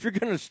saying, if you're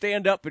going to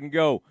stand up and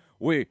go,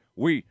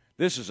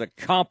 this is a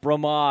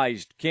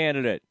compromised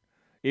candidate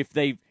if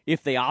they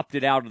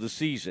opted out of the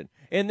season.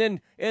 And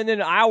then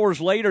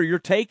hours later you're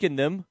taking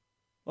them.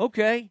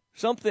 Okay,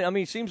 something. I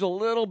mean, it seems a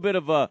little bit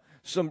of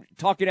some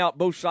talking out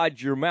both sides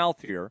of your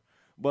mouth here.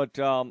 But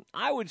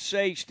I would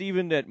say,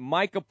 Stephen, that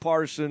Micah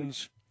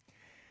Parsons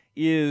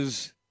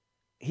he's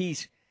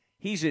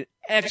an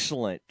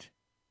excellent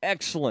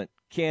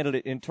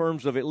candidate in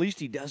terms of at least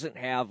he doesn't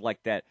have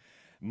like that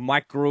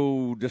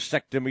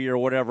microdiscectomy or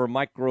whatever,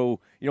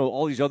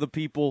 all these other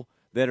people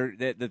that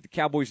the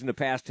Cowboys in the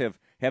past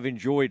have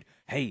enjoyed.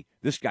 Hey,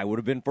 this guy would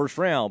have been first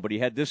round, but he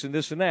had this and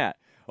this and that.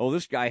 Oh,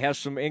 this guy has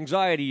some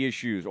anxiety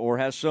issues or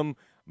has some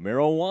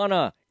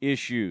marijuana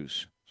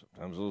issues.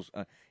 Sometimes those.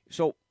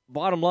 So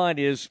bottom line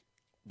is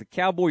the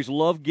Cowboys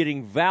love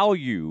getting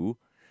value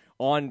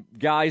on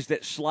guys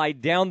that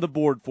slide down the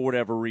board for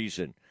whatever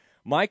reason.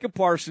 Micah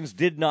Parsons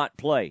did not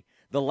play.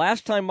 The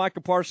last time Micah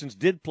Parsons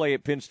did play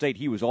at Penn State,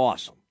 he was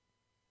awesome.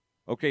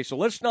 Okay, so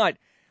let's not.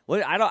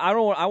 I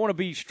want to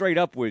be straight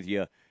up with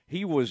you.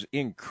 He was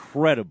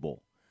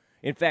incredible.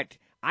 In fact,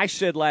 I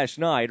said last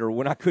night, or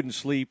when I couldn't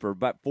sleep, or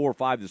about 4 or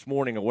 5 this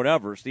morning, or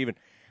whatever, Stephen,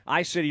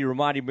 I said he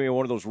reminded me of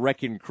one of those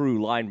wrecking crew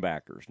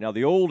linebackers. Now,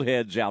 the old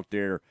heads out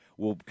there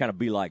will kind of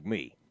be like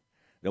me.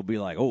 They'll be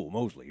like, oh,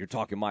 Mosley, you're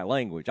talking my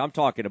language. I'm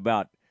talking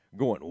about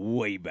going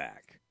way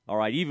back. All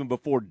right, even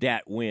before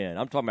Dat Win.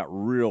 I'm talking about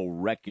real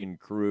wrecking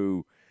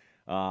crew.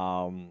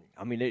 I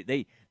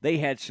mean, they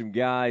had some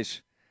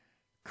guys.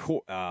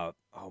 Coriat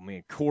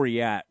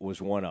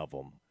was one of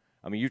them.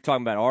 I mean, you're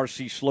talking about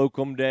R.C.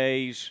 Slocum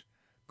days.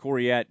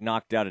 Coriat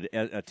knocked out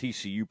a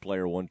TCU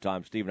player one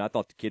time, Stephen. I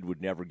thought the kid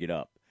would never get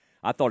up.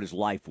 I thought his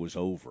life was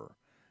over.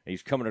 And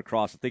he's coming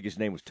across, I think his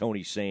name was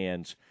Tony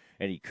Sands,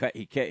 and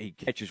he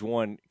catches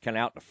one kind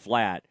of out in the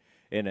flat,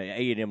 and an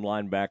A&M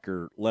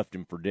linebacker left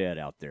him for dead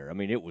out there. I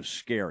mean, it was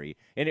scary.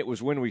 And it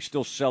was when we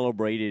still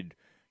celebrated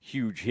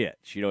huge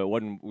hits.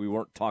 We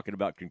weren't talking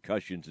about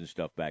concussions and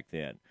stuff back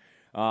then.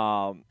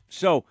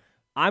 So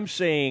I'm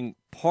saying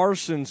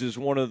Parsons is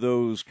one of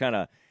those kind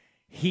of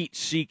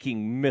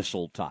heat-seeking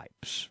missile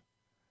types,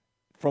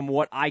 from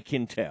what I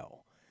can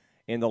tell.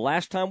 And the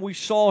last time we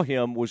saw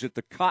him was at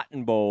the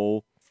Cotton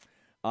Bowl,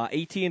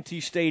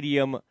 AT&T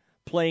Stadium,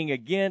 playing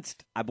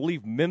against, I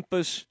believe,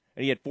 Memphis,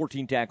 and he had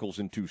 14 tackles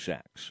and 2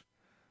 sacks.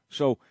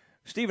 So,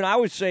 Stephen, I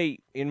would say,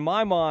 in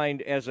my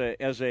mind, I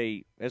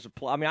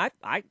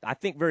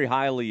think very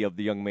highly of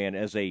the young man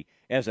as a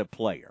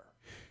player.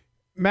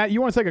 Matt, you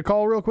want to take a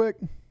call real quick?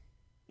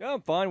 No,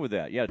 I'm fine with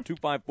that. Yeah,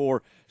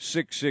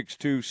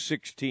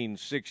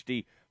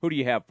 254-662-1660. Who do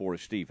you have for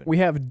us, Stephen? We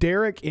have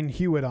Derek in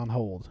Hewitt on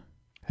hold.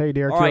 Hey,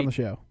 Derek, All you're right. on the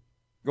show.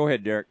 Go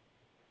ahead, Derek.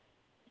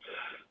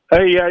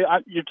 Hey, yeah,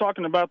 you're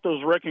talking about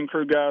those wrecking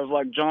crew guys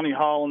like Johnny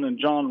Holland and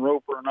John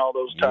Roper and all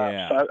those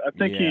types. Yeah, I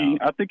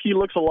think he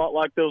looks a lot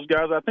like those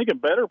guys. I think a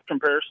better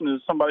comparison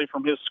is somebody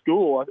from his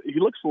school. He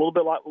looks a little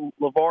bit like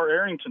LeVar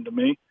Arrington to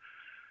me.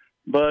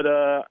 But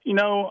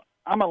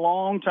I'm a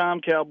longtime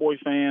Cowboy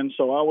fan,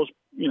 so I was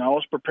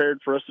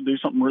prepared for us to do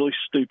something really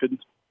stupid.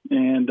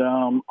 And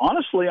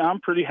honestly, I'm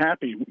pretty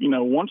happy.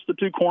 Once the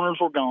 2 corners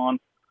were gone,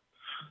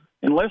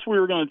 unless we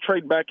were going to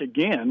trade back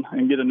again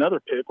and get another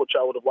pick, which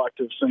I would have liked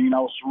to have seen, I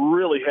was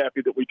really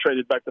happy that we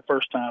traded back the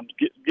first time.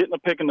 Getting a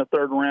pick in the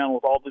 3rd round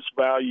with all this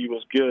value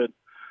was good.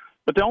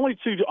 But the only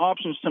 2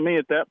 options to me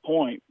at that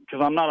point, because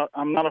I'm not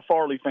a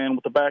Farley fan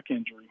with the back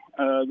injury,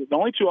 the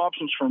only 2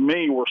 options for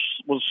me was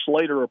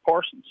Slater or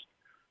Parsons.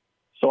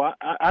 So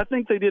I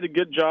think they did a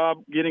good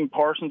job getting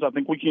Parsons. I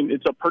think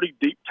it's a pretty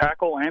deep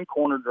tackle and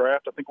corner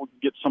draft. I think we can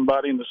get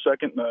somebody in the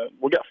second.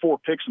 We got 4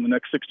 picks in the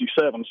next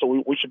 67,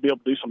 so we should be able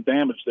to do some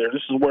damage there.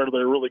 This is where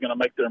they're really going to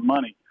make their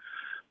money.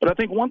 But I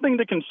think one thing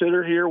to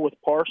consider here with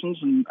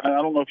Parsons, and I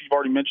don't know if you've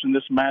already mentioned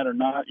this, Matt, or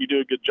not. You do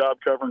a good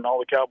job covering all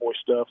the Cowboy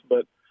stuff,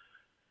 but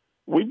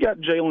we've got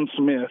Jalen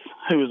Smith,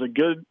 who is a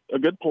good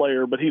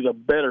player, but he's a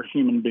better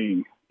human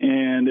being.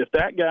 And if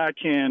that guy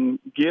can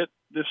get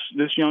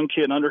this young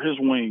kid under his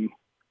wing,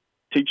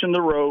 teach him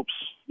the ropes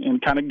and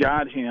kind of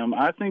guide him,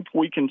 I think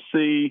we can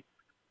see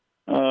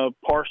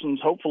Parsons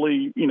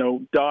hopefully,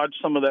 dodge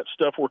some of that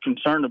stuff we're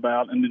concerned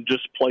about and then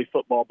just play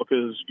football,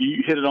 because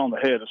you hit it on the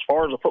head. As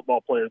far as a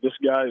football player, this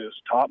guy is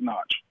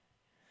top-notch.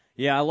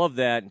 Yeah, I love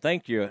that.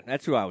 Thank you.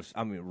 That's who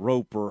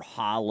Roper,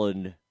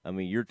 Holland.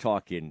 You're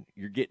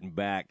getting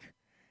back.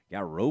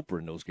 Yeah, Roper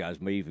and those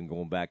guys may even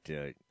going back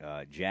to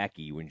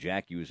Jackie when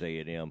Jackie was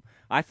A&M.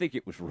 I think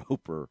it was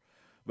Roper.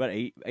 About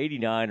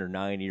 89 or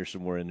 90 or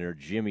somewhere in there,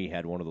 Jimmy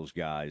had one of those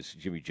guys.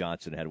 Jimmy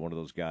Johnson had one of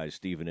those guys,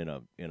 Stephen, in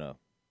a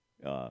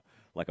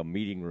like a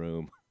meeting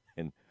room,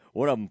 and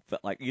one of them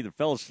either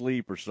fell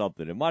asleep or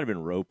something. It might have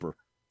been Roper,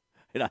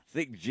 and I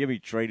think Jimmy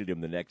traded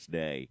him the next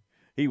day.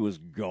 He was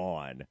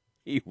gone.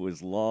 He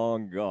was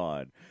long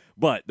gone.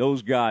 But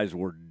those guys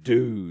were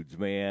dudes,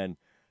 man.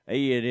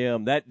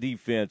 A&M, that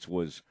defense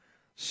was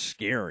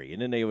scary,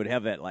 and then they would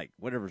have that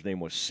whatever his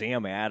name was,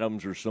 Sam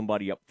Adams or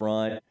somebody up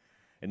front.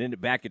 And then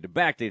back at the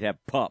back, they'd have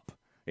Pup.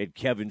 They had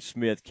Kevin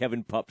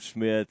Pup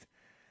Smith.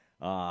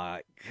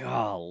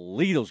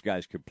 Golly, those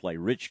guys could play.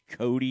 Rich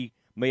Cody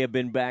may have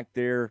been back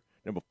there.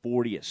 Number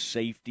 40, a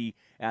safety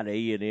out of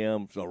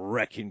A&M. It's a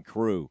wrecking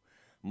crew.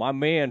 My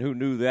man who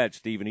knew that,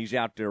 Stephen, he's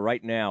out there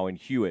right now in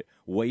Hewitt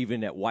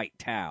waving that white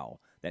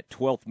towel, that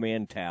 12th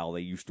man towel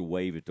they used to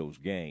wave at those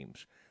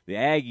games. The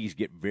Aggies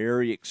get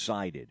very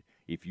excited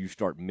if you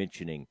start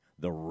mentioning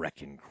the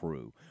wrecking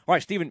crew. All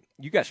right, Stephen,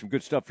 you got some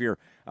good stuff here.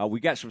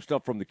 We got some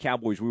stuff from the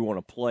Cowboys we want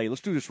to play.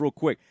 Let's do this real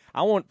quick.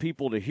 I want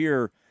people to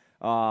hear,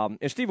 and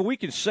Stephen, we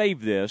can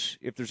save this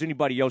if there's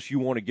anybody else you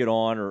want to get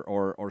on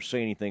or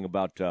say anything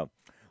about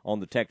on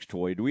the text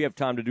toy. Do we have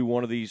time to do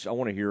one of these? I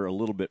want to hear a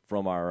little bit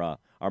from our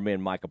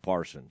man Micah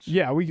Parsons.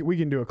 Yeah, we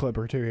can do a clip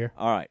or 2 here.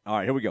 All right,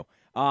 here we go.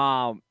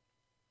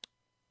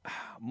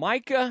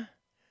 Micah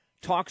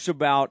talks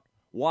about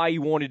why he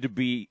wanted to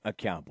be a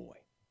Cowboy.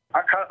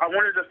 I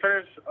wanted to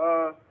finish.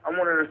 I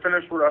wanted to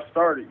finish where I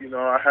started.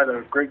 I had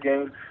a great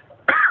game,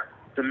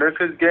 the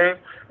Memphis game,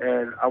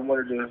 and I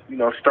wanted to,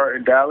 start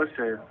in Dallas.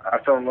 And I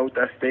fell in love with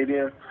that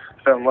stadium.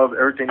 Fell in love with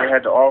everything they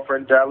had to offer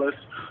in Dallas.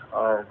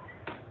 I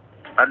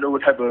knew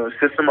what type of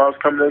system I was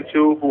coming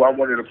into, who I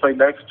wanted to play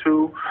next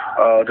to,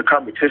 the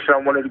competition I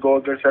wanted to go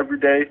against every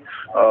day.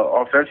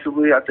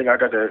 Offensively, I think I'm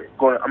gonna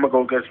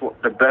go against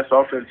the best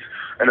offense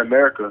in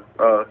America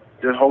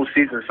this whole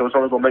season. So it's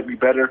only gonna make me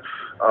better.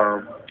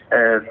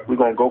 And we're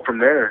going to go from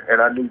there.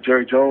 And I knew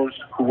Jerry Jones,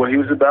 what he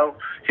was about.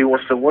 He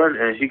wants to win,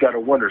 and he got a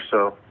winner.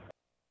 So,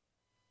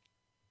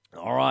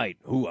 all right.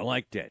 I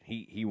like that.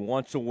 He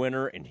wants a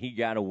winner, and he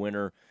got a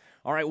winner.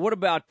 All right, what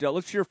about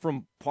let's hear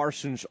from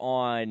Parsons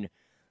on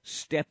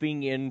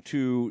stepping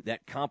into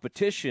that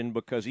competition,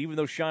 because even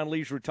though Sean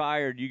Lee's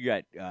retired, you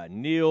got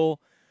Keanu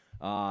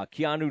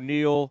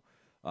Neal,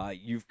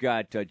 you've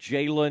got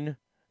Jalen,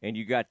 and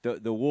you got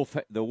the Wolf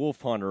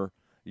Hunter.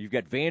 You've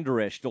got Van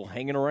Der Esch still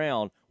hanging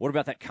around. What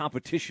about that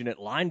competition at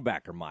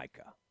linebacker,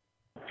 Micah?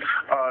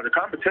 The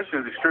competition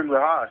is extremely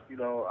high.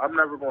 I'm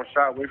never going to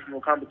shy away from the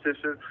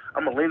competition.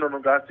 I'm going to lean on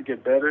them guys to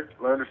get better,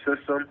 learn the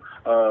system,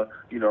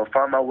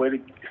 find my way to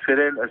fit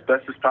in as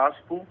best as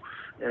possible.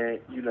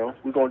 And,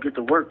 we're going to get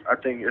to work. I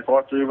think if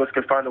all 3 of us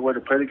can find a way to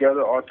play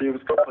together, all 3 of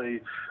us can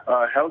play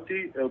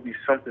healthy, it'll be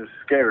something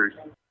scary.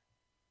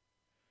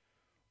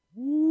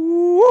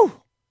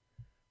 Woo!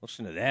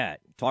 Listen to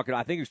that.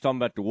 I think he was talking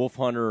about the Wolf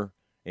Hunter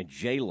and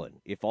Jalen.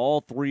 If all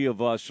three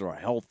of us are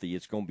healthy,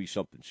 it's going to be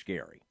something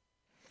scary.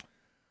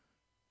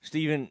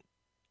 Steven,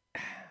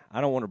 I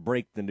don't want to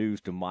break the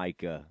news to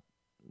Micah.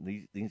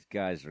 These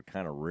guys are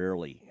kind of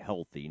rarely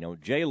healthy.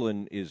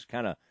 Jalen is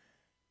kind of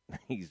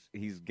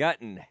he's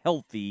gotten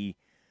healthy.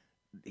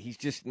 He's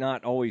just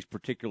not always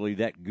particularly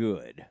that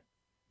good.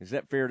 Is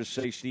that fair to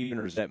say, Steven,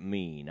 or is that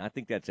mean? I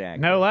think that's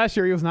accurate. No, last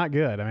year he was not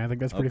good. I think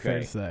that's pretty fair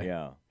to say.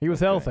 Yeah. He was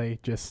healthy,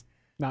 just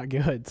not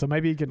good. So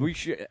maybe he could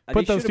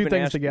put those two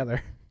things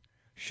together.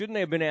 Shouldn't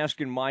they have been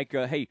asking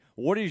Micah, hey,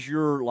 what is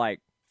your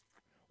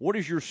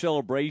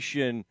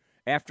celebration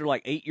after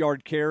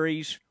 8-yard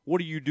carries? What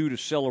do you do to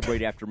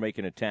celebrate after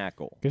making a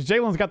tackle? Because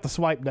Jalen's got the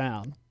swipe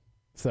down,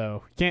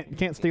 so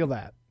can't steal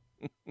that.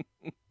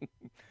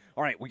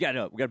 All right, we got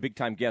a big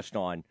time guest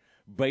on,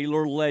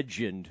 Baylor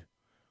legend.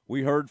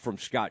 We heard from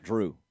Scott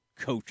Drew,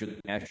 coach of the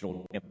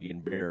national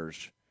champion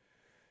Bears,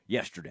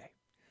 yesterday.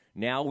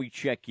 Now we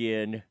check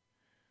in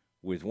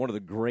with one of the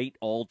great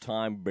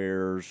all-time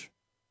Bears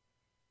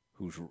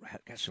who's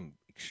got some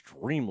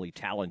extremely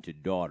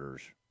talented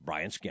daughters,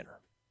 Brian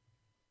Skinner.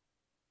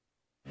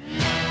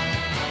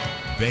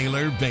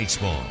 Baylor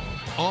baseball,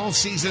 all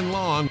season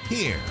long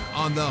here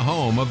on the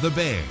home of the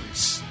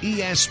Bears,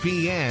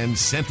 ESPN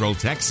Central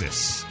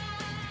Texas.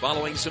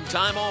 Following some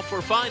time off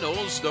for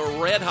finals, the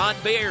Red Hot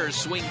Bears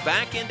swing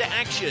back into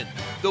action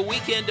the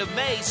weekend of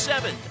May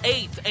 7th,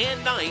 8th,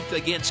 and 9th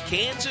against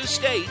Kansas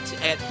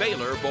State at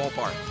Baylor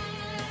Ballpark.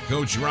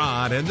 Coach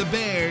Rod and the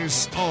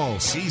Bears all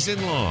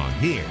season long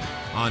here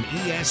on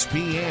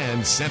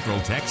ESPN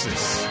Central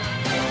Texas.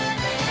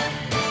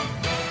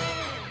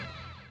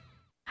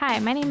 Hi,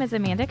 my name is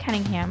Amanda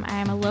Cunningham. I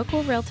am a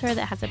local realtor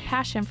that has a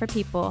passion for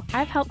people.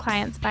 I've helped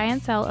clients buy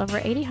and sell over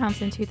 80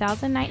 homes in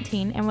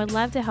 2019 and would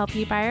love to help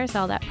you buy or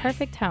sell that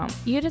perfect home.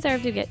 You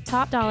deserve to get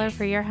top dollar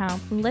for your home.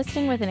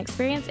 Listing with an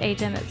experienced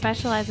agent that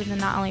specializes in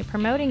not only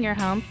promoting your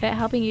home, but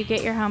helping you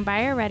get your home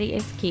buyer ready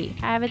is key.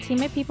 I have a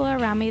team of people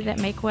around me that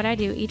make what I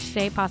do each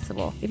day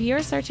possible. If you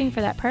are searching for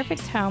that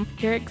perfect home,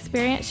 your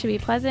experience should be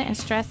pleasant and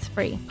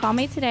stress-free. Call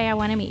me today. I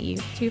want to meet you.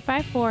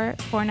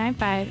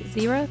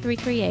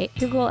 254-495-0338.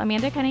 Google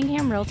Amanda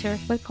Cunningham Realtor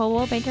with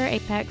Coldwell Banker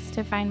Apex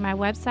to find my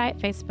website,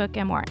 Facebook,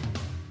 and more.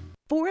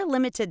 For a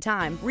limited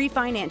time,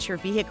 refinance your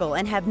vehicle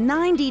and have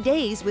 90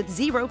 days with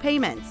zero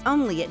payments.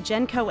 Only at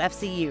Genco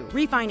FCU.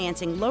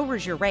 Refinancing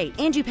lowers your rate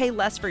and you pay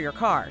less for your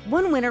car.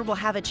 One winner will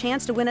have a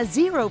chance to win a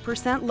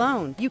 0%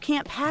 loan. You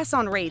can't pass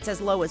on rates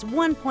as low as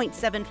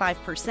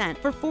 1.75%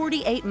 for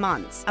 48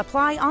 months.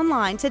 Apply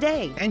online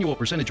today. Annual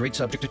percentage rate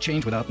subject to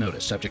change without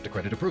notice. Subject to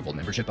credit approval,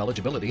 membership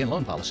eligibility, and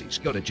loan policies.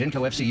 Go to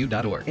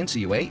GencoFCU.org.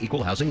 NCUA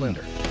Equal Housing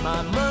Lender.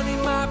 My money,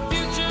 my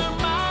future,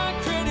 my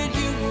credit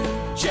union.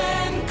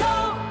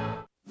 Genco.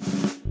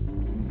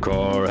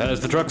 Car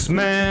has the trucks,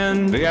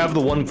 man. They have the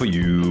one for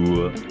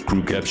you.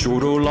 Crew cab,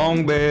 short or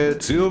long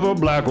bed, silver,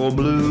 black or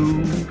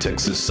blue.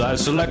 Texas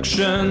size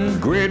selection,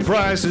 great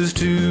prices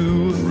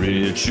too.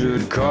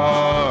 Richard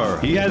Carr,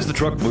 he has the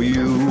truck for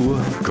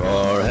you.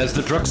 Carr has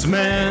the trucks,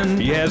 man.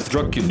 He has the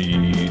truck you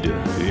need.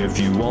 If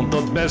you want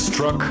the best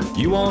truck,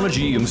 you want a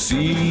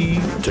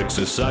GMC.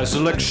 Texas size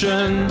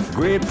selection,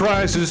 great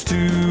prices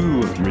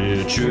too.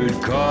 Richard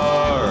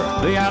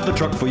Carr, they have the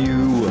truck for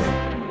you.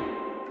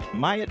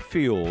 Myatt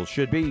Fuel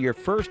should be your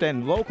first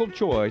and local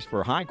choice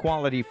for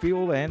high-quality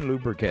fuel and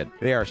lubricant.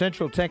 They are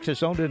Central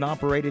Texas owned and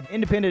operated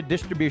independent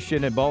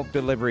distribution and bulk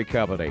delivery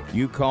company.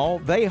 You call,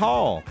 they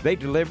haul. They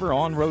deliver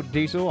on-road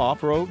diesel,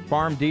 off-road,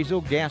 farm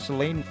diesel,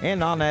 gasoline, and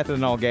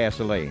non-ethanol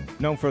gasoline.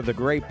 Known for the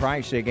great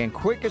pricing and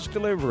quickest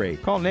delivery.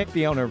 Call Nick,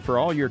 the owner, for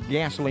all your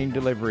gasoline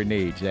delivery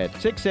needs at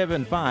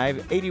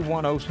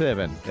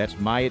 675-8107. That's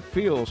Myatt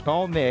Fuels.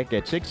 Call Nick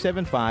at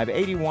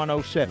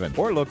 675-8107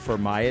 or look for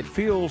Myatt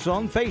Fuels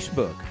on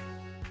Facebook.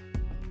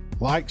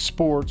 Like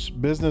sports,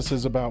 business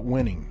is about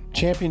winning.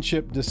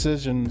 Championship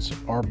decisions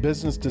are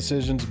business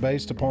decisions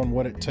based upon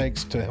what it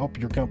takes to help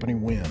your company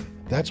win.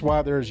 That's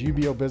why there's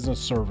UBO Business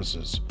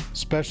Services,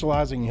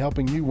 specializing in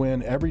helping you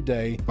win every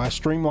day by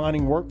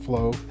streamlining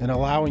workflow and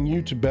allowing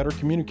you to better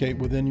communicate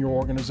within your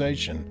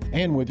organization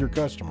and with your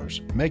customers.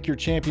 Make your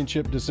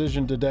championship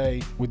decision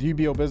today with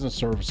UBO Business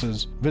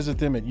Services. Visit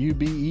them at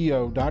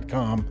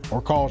ubeo.com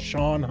or call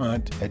Sean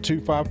Hunt at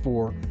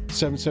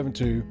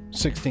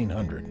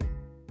 254-772-1600.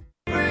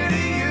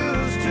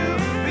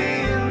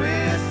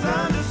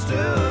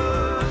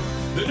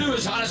 The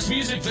newest, hottest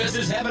music fest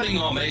is happening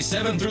on May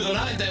 7th through the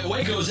 9th at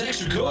Waco's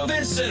Extraco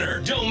Event Center.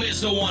 Don't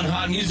miss the One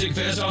Hot Music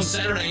Fest on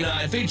Saturday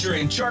night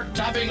featuring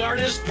chart-topping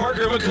artist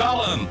Parker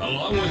McCollum,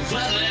 along with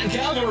Flatland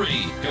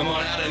Cavalry. Come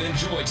on out and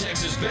enjoy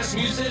Texas' best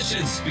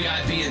musicians.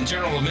 VIP and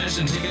general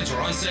admission tickets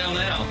are on sale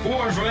now. For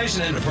more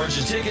information and to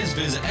purchase tickets,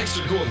 visit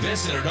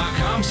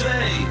extracoeventcenter.com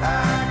today.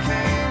 I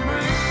can't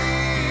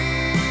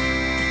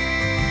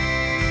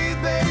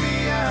breathe,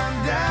 baby,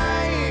 I'm dying.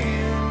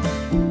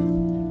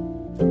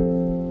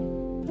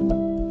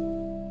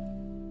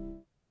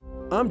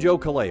 I'm Joe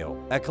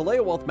Kaleo. At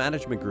Kaleo Wealth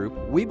Management Group,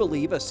 we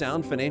believe a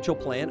sound financial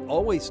plan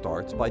always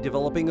starts by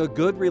developing a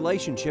good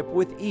relationship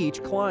with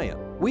each client.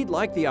 We'd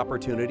like the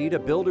opportunity to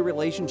build a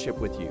relationship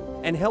with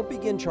you and help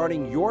begin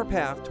charting your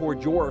path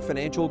toward your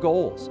financial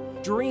goals.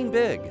 Dream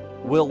big.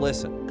 We'll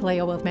listen.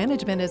 Kaleo Wealth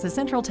Management is a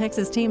Central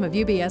Texas team of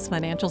UBS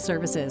Financial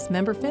Services,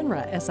 member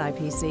FINRA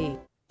SIPC.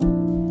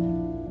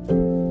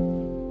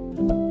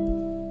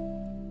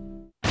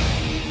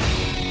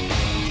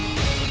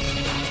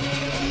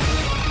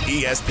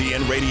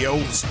 ESPN Radio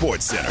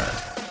Sports Center.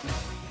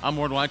 I'm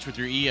Ward Weitz with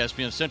your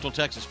ESPN Central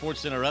Texas Sports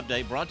Center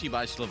update, brought to you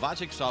by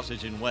Slovacek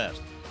Sausage in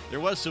West. There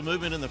was some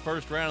movement in the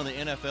first round of the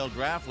NFL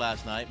draft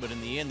last night, but in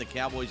the end, the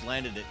Cowboys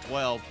landed at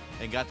 12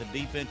 and got the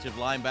defensive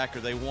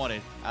linebacker they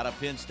wanted out of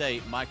Penn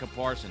State, Micah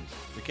Parsons.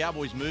 The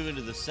Cowboys move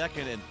into the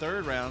second and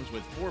third rounds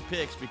with 4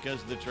 picks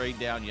because of the trade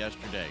down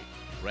yesterday.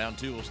 Round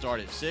 2 will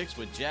start at 6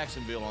 with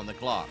Jacksonville on the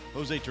clock.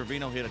 Jose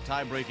Trevino hit a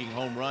tie-breaking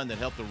home run that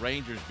helped the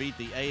Rangers beat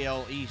the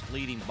AL East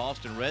leading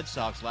Boston Red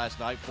Sox last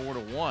night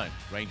 4-1.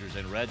 Rangers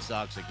and Red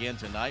Sox again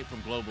tonight from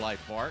Globe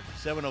Life Park,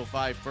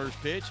 7:05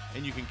 first pitch,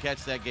 and you can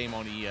catch that game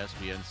on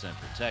ESPN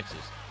Central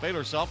Texas.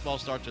 Baylor softball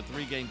starts a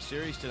 3-game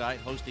series tonight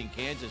hosting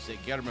Kansas at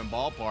Getterman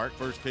Ballpark.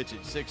 First pitch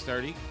at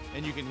 6:30,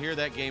 and you can hear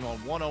that game on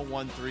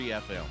 101.3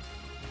 FM.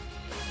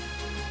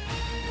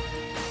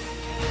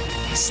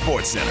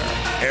 Sports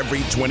Center,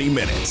 every 20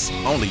 minutes,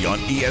 only on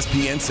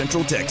ESPN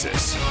Central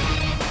Texas.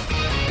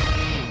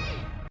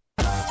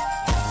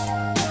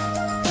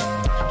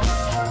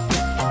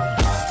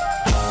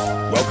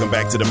 Welcome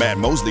back to the Matt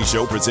Mosley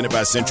Show, presented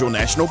by Central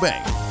National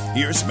Bank.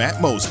 Here's Matt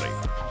Mosley.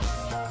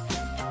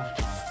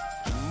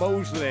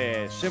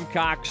 Mosley,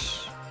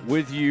 Simcox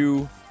with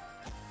you.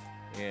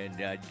 And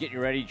getting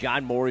ready,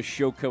 John Morris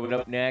Show coming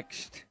up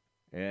next.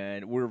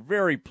 And we're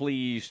very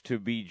pleased to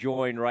be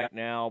joined right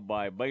now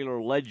by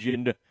Baylor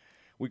legend.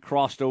 We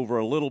crossed over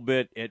a little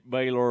bit at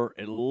Baylor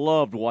and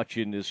loved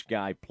watching this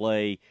guy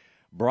play.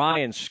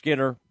 Brian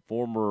Skinner,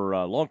 former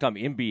longtime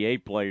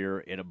NBA player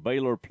and a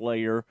Baylor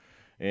player.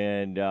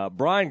 And,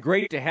 Brian,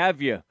 great to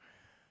have you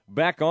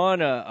back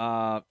on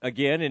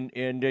again.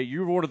 And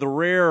you're one of the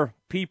rare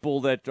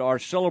people that are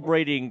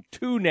celebrating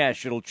 2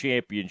 national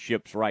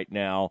championships right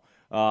now.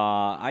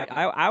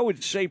 I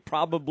would say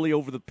probably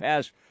over the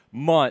past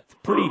month,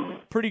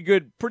 pretty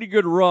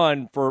good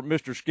run for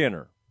Mr.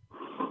 Skinner.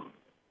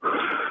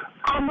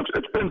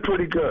 It's been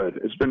pretty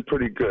good. It's been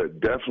pretty good.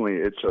 Definitely,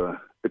 it's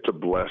a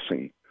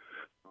blessing.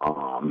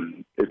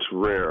 It's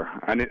rare.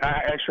 I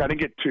didn't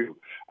get 2.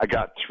 I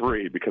got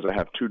 3 because I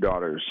have 2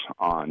 daughters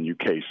on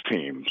UK's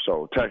team.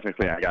 So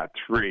technically, I got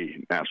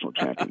 3 national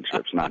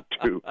championships, not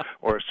 2,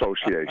 or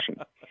association.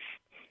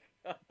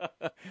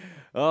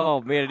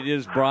 Oh man, it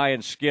is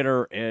Brian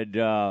Skinner, and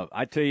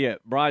I tell you,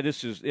 Brian,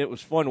 it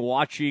was fun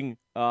watching.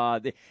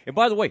 And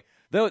by the way,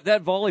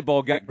 that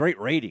volleyball got great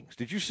ratings.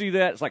 Did you see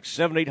that? It's like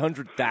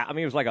 700,000-800,000. I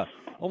mean, it was like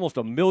almost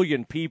 1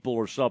 million people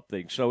or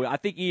something. So I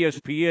think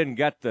ESPN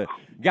got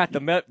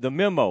the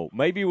memo.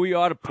 Maybe we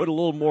ought to put a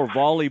little more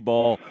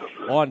volleyball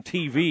on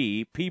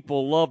TV.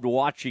 People loved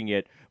watching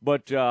it,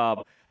 but.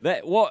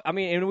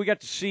 And we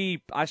got to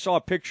see. I saw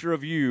a picture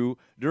of you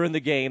during the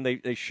game.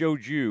 They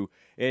showed you,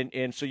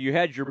 and so you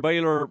had your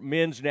Baylor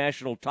men's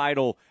national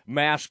title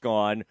mask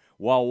on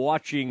while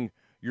watching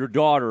your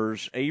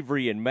daughters,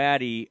 Avery and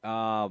Maddie,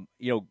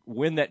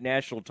 win that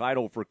national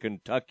title for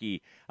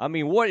Kentucky. I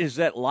mean, what is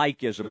that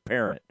like as a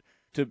parent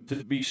to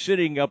be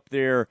sitting up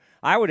there?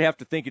 I would have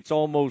to think it's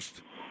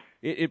almost.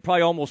 It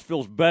probably almost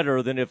feels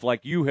better than if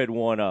like you had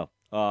won a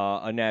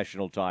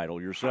national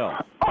title yourself.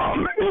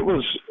 It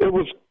was.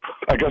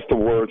 I guess the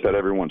word that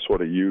everyone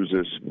sort of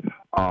uses,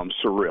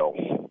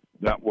 surreal.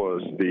 That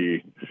was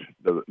the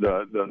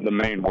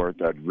main word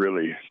that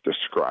really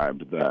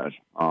described that.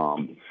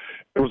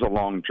 It was a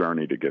long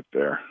journey to get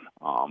there.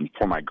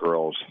 For my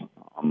girls,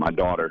 my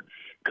daughter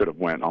could have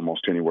went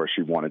almost anywhere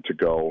she wanted to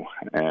go,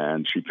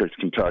 and she picked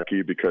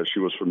Kentucky because she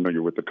was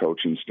familiar with the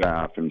coaching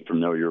staff and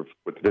familiar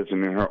with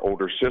visiting her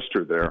older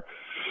sister there.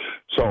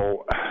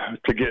 So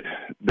to get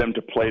them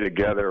to play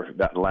together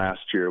that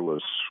last year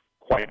was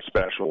quite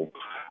special,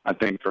 I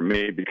think, for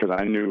me, because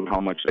I knew how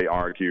much they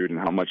argued and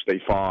how much they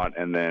fought,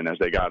 and then as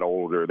they got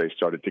older, they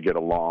started to get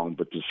along.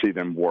 But to see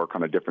them work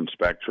on a different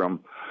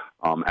spectrum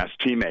as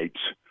teammates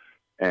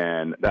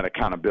and that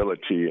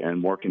accountability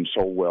and working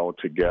so well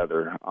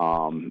together,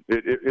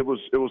 it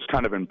was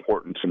kind of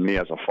important to me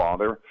as a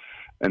father.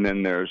 And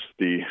then there's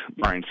the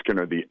Brian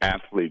Skinner, the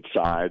athlete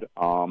side.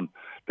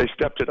 They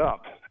stepped it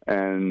up,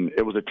 and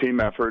it was a team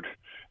effort,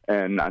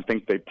 and I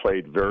think they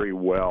played very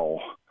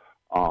well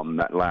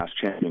that last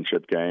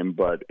championship game.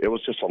 But it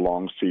was just a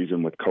long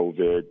season with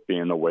COVID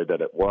being the way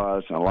that it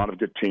was, and a lot of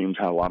good teams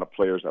had a lot of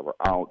players that were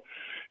out,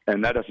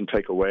 and that doesn't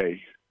take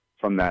away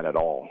from that at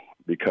all,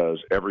 because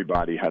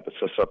everybody had the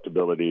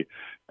susceptibility.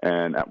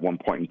 And at one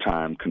point in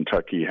time,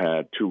 Kentucky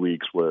had 2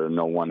 weeks where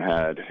no one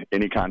had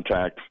any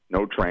contact,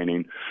 no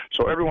training.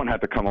 So everyone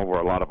had to come over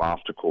a lot of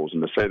obstacles.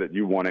 And to say that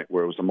you won it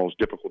where it was the most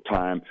difficult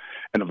time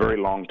in a very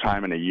long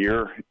time in a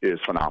year is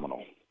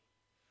phenomenal.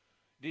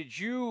 Did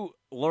you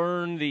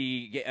learn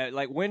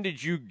when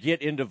did you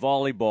get into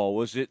volleyball?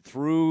 Was it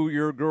through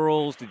your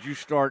girls? Did you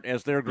start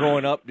as they're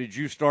growing up? Did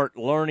you start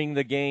learning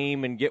the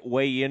game and get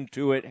way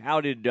into it?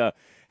 How did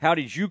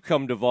you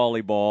come to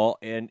volleyball?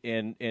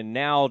 And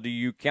now do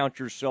you count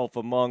yourself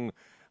among,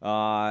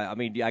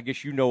 I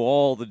guess you know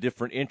all the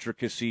different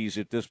intricacies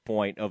at this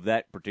point of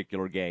that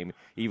particular game,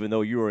 even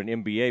though you were an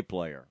NBA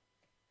player.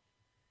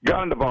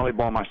 Got into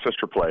volleyball, my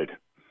sister played.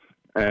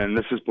 And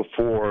this is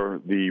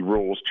before the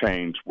rules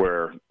changed,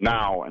 where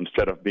now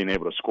instead of being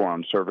able to score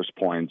on service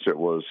points, it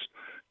was,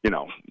 you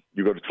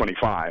go to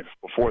 25.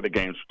 Before the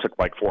games took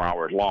like 4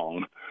 hours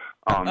long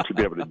to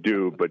be able to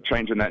do. But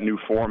changing that new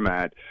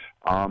format,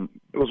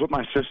 it was with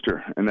my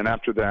sister. And then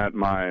after that,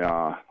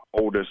 my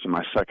oldest and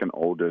my second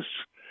oldest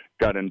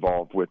got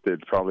involved with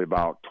it probably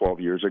about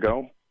 12 years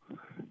ago.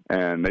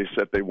 And they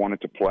said they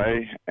wanted to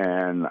play,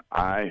 and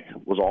I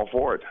was all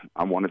for it.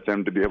 I wanted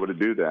them to be able to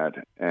do that.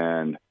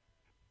 And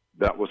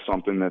that was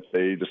something that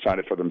they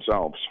decided for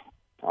themselves.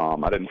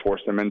 I didn't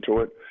force them into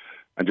it.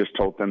 I just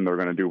told them they're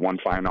going to do one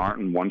fine art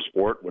and one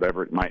sport,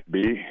 whatever it might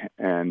be,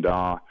 and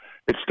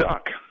it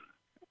stuck.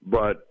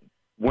 But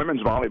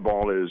women's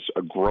volleyball is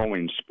a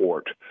growing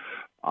sport.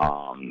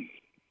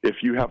 If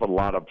you have a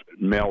lot of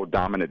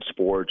male-dominant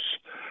sports,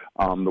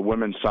 the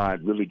women's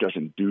side really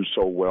doesn't do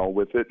so well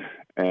with it,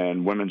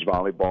 and women's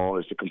volleyball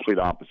is the complete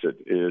opposite.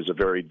 It is a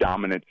very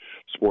dominant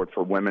sport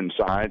for women's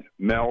side.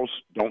 Males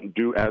don't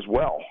do as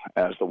well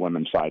as the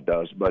women's side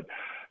does, but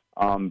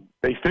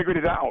they figured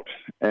it out,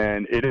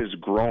 and it is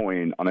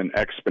growing on an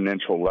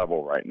exponential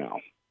level right now.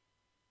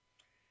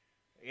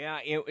 Yeah,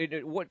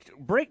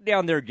 break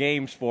down their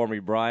games for me,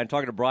 Brian.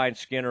 Talking to Brian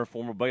Skinner,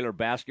 former Baylor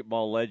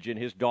basketball legend.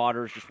 His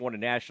daughters just won a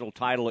national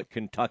title at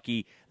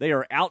Kentucky. They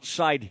are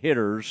outside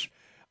hitters.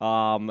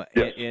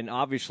 Yes. And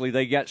obviously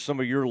they got some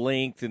of your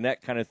length and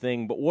that kind of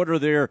thing. But what are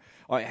their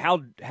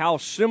how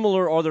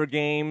similar are their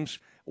games?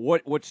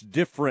 What's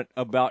different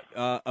about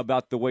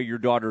the way your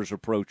daughters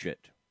approach it?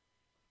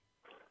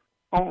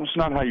 Oh, it's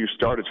not how you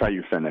start; it's how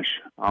you finish.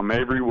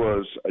 Avery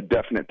was a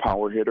definite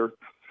power hitter.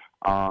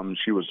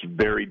 She was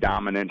very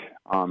dominant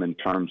in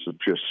terms of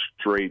just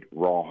straight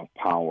raw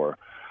power.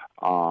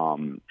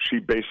 She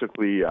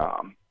basically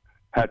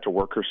had to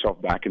work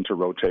herself back into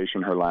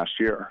rotation her last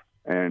year.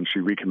 And she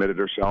recommitted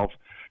herself.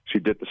 She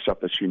did the stuff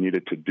that she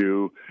needed to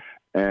do.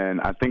 And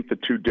I think the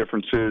two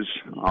differences,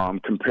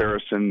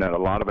 comparison that a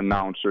lot of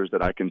announcers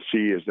that I can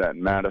see is that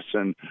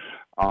Madison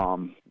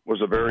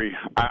was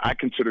I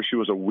consider she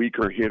was a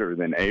weaker hitter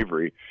than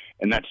Avery,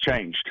 and that's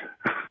changed.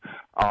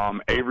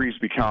 Avery's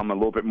become a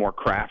little bit more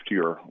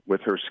craftier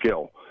with her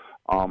skill.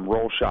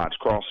 Roll shots,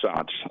 cross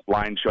shots,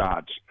 line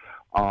shots,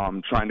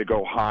 trying to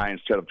go high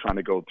instead of trying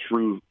to go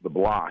through the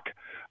block.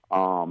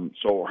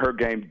 So her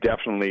game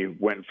definitely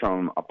went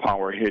from a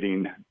power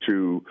hitting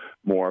to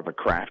more of a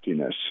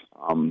craftiness.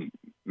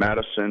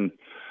 Madison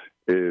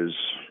is,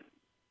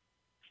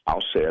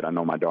 I'll say it, I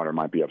know my daughter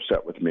might be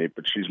upset with me,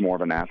 but she's more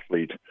of an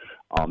athlete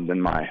than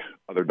my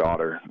other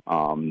daughter.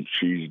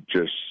 She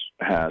just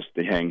has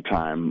the hang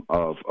time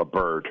of a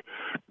bird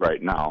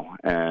right now,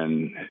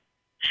 and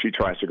she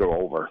tries to go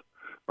over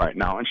right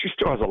now. And she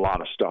still has a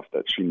lot of stuff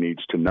that she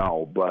needs to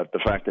know. But the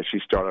fact that she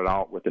started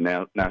out with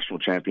the national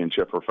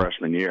championship her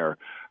freshman year,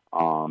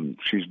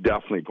 she's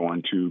definitely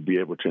going to be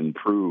able to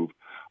improve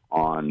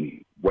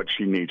on what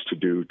she needs to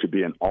do to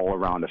be an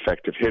all-around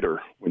effective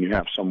hitter when you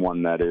have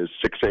someone that is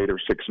 6'8" or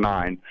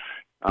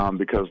 6'9",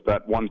 because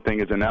that one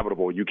thing is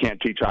inevitable. You can't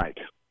teach height.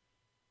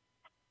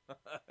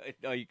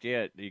 No, you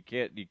can't. You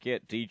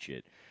can't teach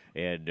it.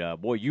 And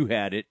boy, you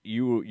had it.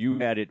 You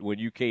had it when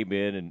you came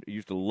in, and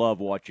used to love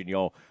watching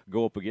y'all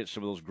go up against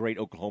some of those great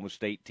Oklahoma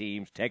State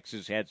teams.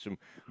 Texas had some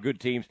good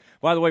teams.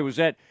 By the way, was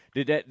that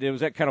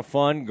kind of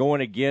fun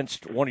going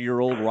against one of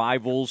your old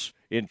rivals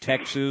in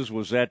Texas?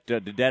 Was that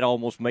did that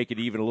almost make it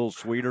even a little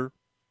sweeter?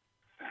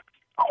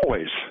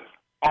 Always.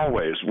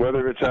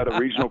 Whether it's at a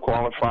regional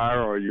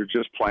qualifier or you're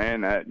just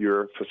playing at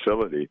your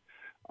facility,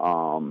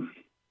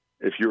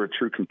 if you're a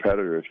true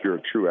competitor, if you're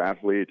a true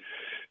athlete.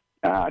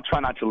 I try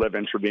not to live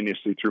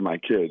intravenously through my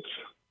kids.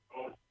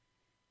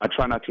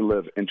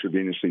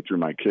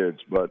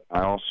 But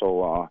I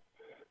also,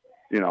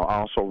 I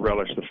also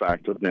relish the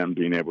fact of them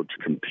being able to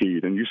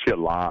compete. And you see a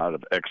lot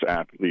of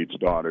ex-athletes'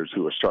 daughters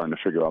who are starting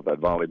to figure out that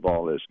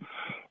volleyball is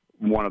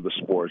one of the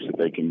sports that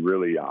they can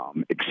really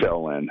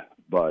excel in.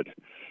 But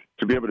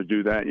to be able to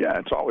do that, yeah,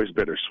 it's always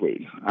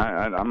bittersweet.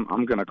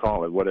 I'm going to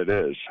call it what it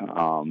is.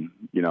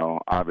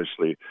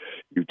 Obviously,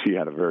 UT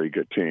had a very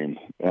good team.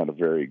 They had a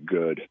very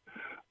good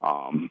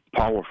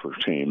powerful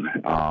team.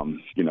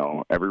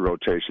 Every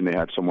rotation they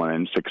had someone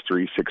in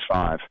 6'3",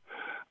 6'5".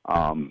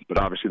 But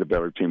obviously the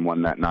Baylor team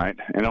won that night.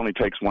 It only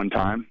takes one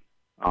time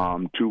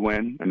to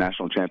win a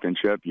national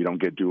championship. You don't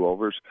get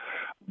do-overs.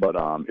 But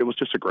it was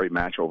just a great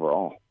match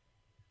overall.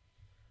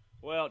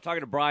 Well, talking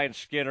to Brian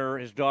Skinner,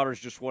 his daughter's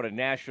just won a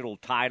national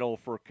title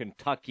for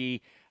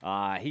Kentucky.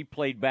 He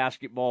played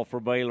basketball for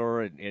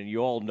Baylor, and you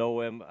all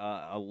know him,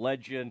 a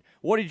legend.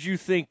 What did you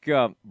think,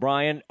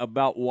 Brian,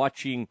 about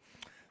watching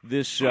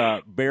this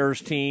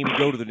Bears team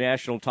go to the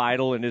national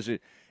title? And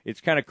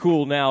it's kind of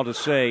cool now to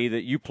say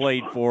that you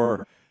played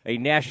for a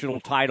national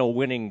title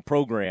winning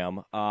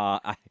program.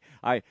 I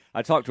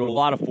talked to a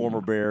lot of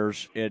former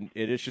Bears, and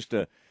it's just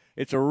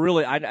it's a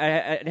really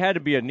it had to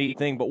be a neat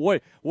thing. But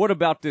what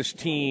about this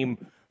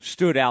team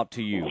stood out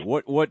to you?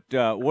 What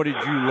did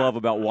you love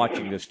about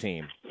watching this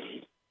team?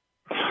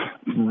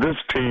 This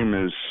team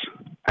is,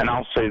 and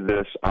I'll say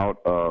this out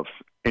of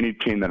any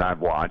team that I've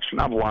watched, and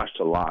I've watched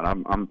a lot.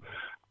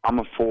 I'm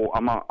a fool.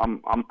 I'm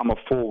a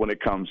fool when it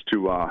comes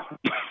to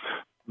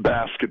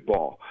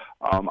basketball.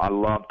 I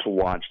love to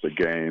watch the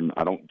game.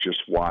 I don't just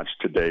watch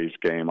today's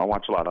game. I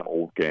watch a lot of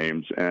old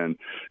games and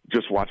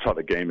just watch how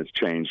the game has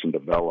changed and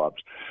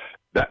developed.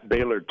 That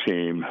Baylor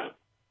team,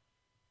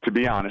 to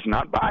be honest,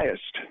 not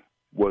biased,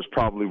 was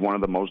probably one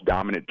of the most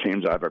dominant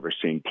teams I've ever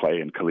seen play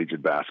in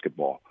collegiate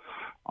basketball.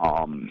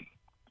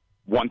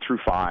 1 through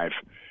 5,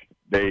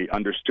 they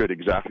understood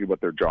exactly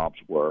what their jobs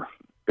were.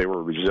 They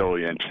were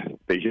resilient.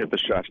 They hit the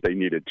shots they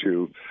needed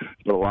to.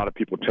 But a lot of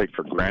people take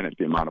for granted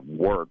the amount of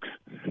work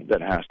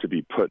that has to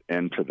be put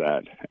into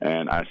that.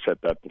 And I said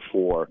that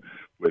before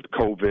with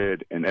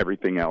COVID and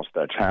everything else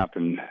that's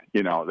happened.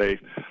 You know, they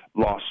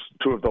lost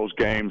 2 of those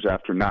games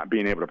after not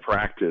being able to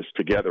practice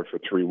together for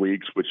 3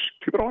 weeks, which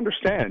people don't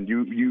understand.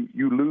 You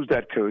lose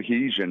that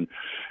cohesion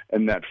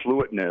and that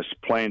fluidness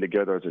playing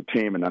together as a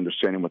team and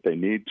understanding what they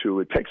need to.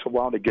 It takes a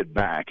while to get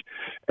back.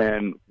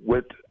 And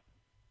with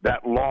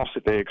that loss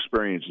that they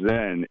experienced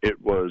then,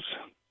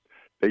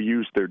 they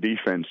used their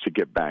defense to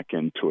get back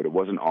into it. It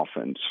wasn't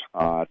offense.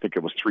 I think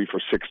it was 3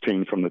 for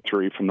 16 from the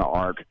 3 from the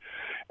arc,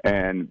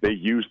 and they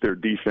used their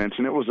defense.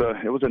 And it was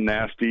a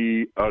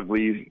nasty,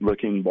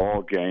 ugly-looking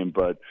ball game,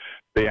 but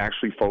they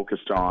actually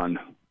focused on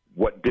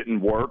what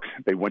didn't work.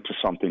 They went to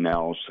something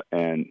else,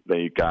 and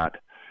they got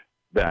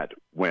that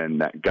win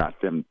that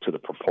got them to the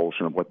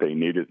propulsion of what they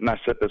needed. And I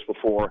said this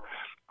before,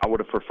 I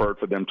would have preferred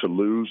for them to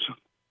lose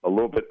a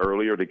little bit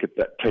earlier to get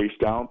that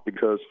taste out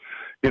because,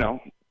 you know,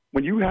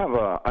 when you have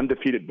a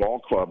undefeated ball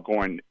club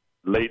going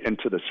late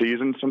into the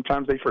season,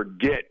 sometimes they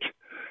forget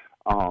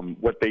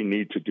what they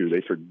need to do.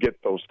 They forget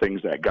those things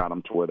that got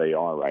them to where they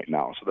are right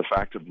now. So the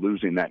fact of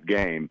losing that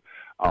game,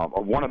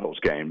 or one of those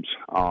games,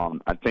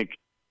 I think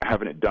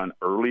having it done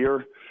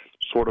earlier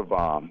sort of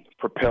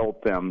propelled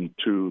them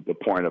to the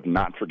point of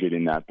not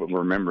forgetting that, but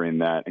remembering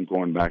that and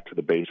going back to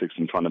the basics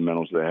and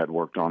fundamentals they had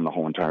worked on the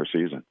whole entire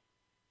season.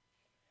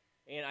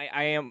 And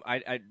I'm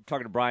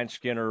talking to Brian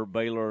Skinner,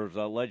 Baylor's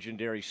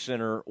legendary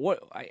center.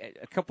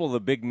 A couple of the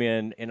big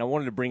men, and I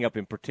wanted to bring up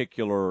in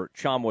particular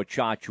Tchamwa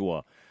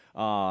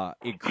Tchatchoua.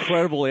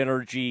 Incredible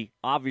energy,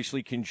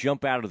 obviously can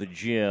jump out of the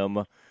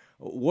gym.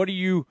 What do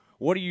you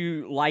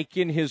like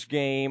in his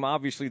game?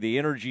 Obviously the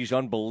energy is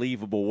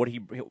unbelievable, what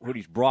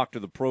he's brought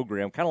to the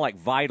program, kind of like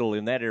vital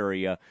in that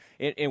area.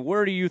 And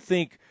where do you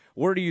think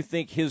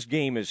his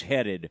game is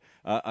headed?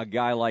 A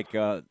guy like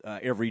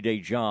Everyday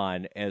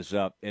John, as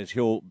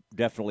he'll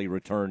definitely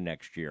return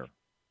next year.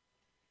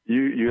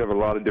 You have a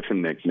lot of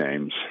different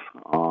nicknames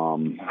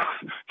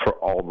for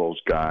all those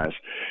guys.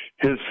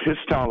 His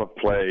style of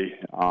play,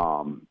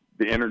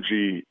 the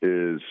energy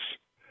is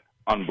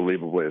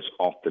unbelievable. It's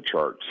off the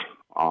charts.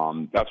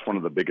 That's one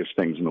of the biggest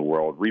things in the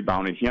world.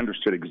 Rebounding, he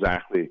understood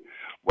exactly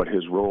what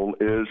his role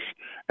is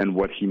and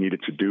what he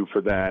needed to do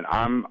for that.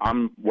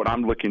 What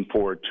I'm looking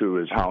forward to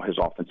is how his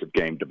offensive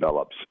game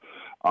develops.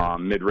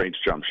 Mid-range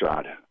jump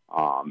shot,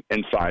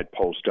 inside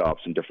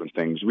post-ups and different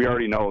things. We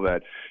already know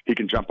that he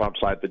can jump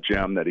outside the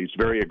gym, that he's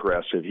very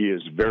aggressive. He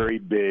is very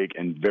big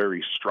and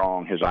very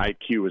strong. His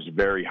IQ is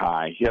very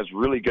high. He has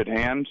really good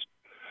hands.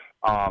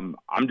 I'm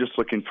just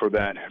looking for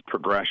that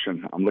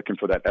progression. I'm looking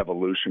for that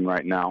evolution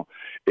right now.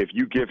 If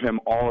you give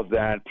him all of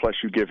that, plus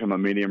you give him a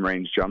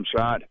medium-range jump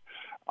shot,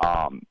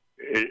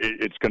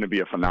 it's going to be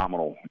a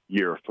phenomenal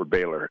year for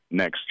Baylor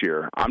next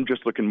year. I'm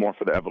just looking more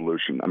for the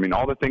evolution. I mean,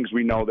 all the things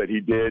we know that he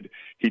did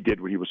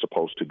what he was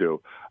supposed to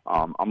do.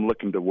 I'm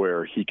looking to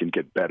where he can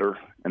get better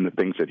and the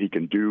things that he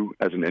can do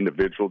as an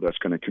individual that's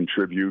going to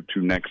contribute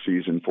to next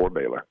season for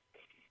Baylor.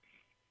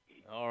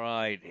 All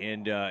right,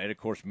 and of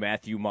course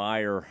Matthew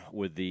Meyer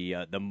with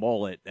the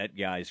mullet. That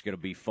guy's going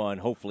to be fun.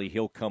 Hopefully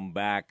he'll come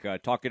back.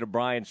 Talking to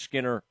Brian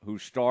Skinner, who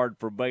starred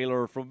for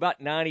Baylor from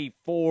about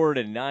 94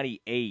 to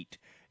 98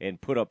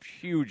 and put up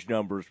huge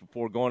numbers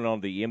before going on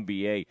to the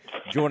NBA.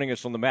 Joining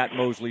us on the Matt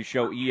Mosley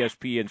Show,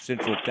 ESPN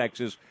Central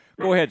Texas.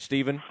 Go ahead,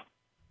 Stephen.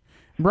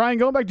 Brian,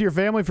 going back to your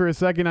family for a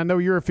second, I know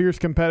you're a fierce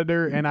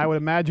competitor, and I would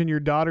imagine your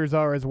daughters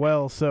are as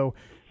well. So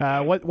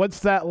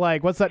what's that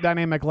like? What's that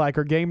dynamic like?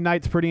 Are game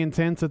nights pretty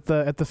intense at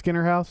the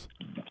Skinner house?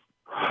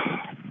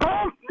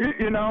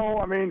 You know,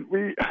 I mean,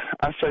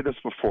 I say this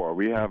before.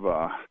 We have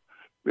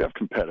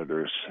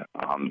competitors.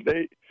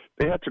 They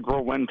had to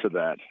grow into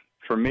that.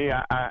 For me,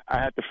 I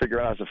had to figure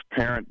out as a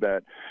parent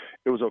that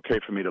it was okay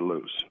for me to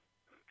lose.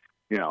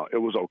 You know, it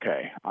was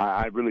okay.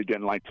 I really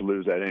didn't like to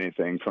lose at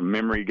anything, from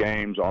memory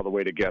games all the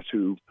way to Guess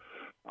Who.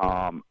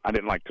 I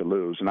didn't like to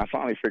lose. And I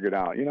finally figured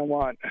out, you know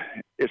what,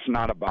 it's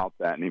not about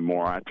that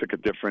anymore. I took a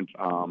different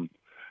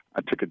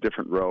I took a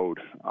different road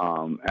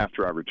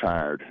after I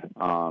retired,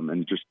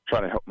 and just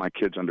try to help my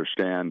kids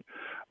understand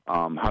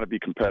how to be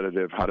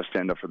competitive, how to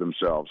stand up for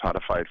themselves, how to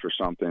fight for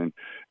something,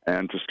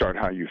 and to start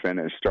how you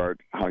finish, start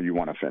how you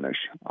want to finish.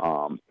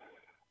 I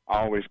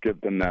always give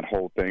them that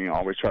whole thing. I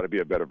always try to be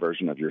a better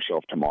version of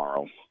yourself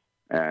tomorrow.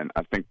 And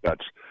I think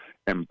that's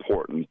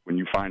important. When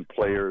you find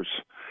players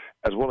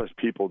as well as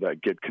people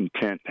that get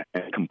content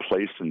and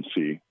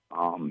complacency,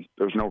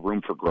 there's no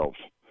room for growth.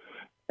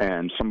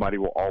 And somebody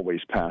will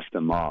always pass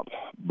them up.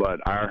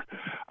 But our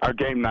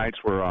game nights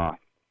were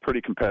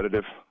pretty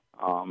competitive.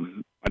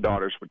 My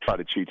daughters would try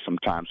to cheat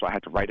sometimes, so I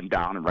had to write them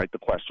down and write the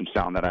questions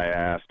down that I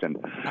asked. And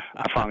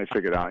I finally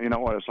figured out, you know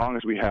what, as long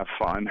as we have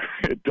fun,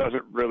 it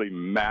doesn't really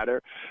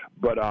matter.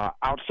 But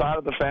outside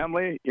of the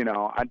family, you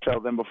know, I tell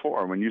them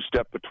before, when you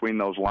step between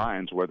those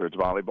lines, whether it's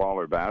volleyball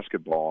or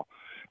basketball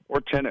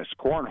or tennis,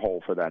 cornhole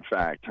for that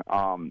fact,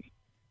 I'm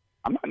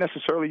not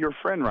necessarily your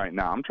friend right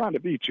now. I'm trying to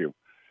beat you.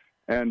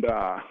 And,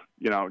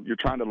 you know, you're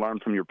trying to learn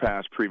from your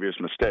past previous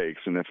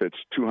mistakes. And if it's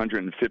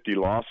 250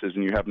 losses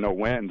and you have no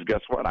wins,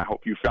 guess what? I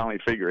hope you finally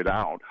figure it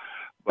out.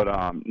 But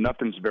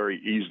nothing's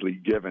very easily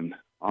given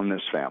on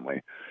this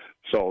family.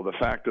 So the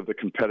fact of the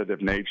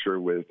competitive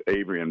nature with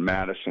Avery and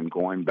Madison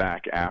going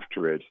back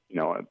after it, you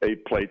know, they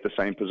played the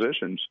same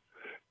positions.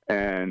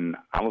 And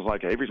I was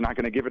like, Avery's not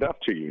going to give it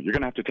up to you. You're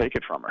going to have to take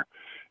it from her.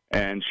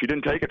 And she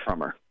didn't take it from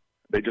her.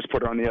 They just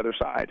put her on the other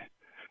side.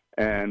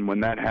 And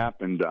when that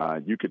happened,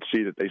 you could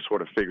see that they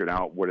sort of figured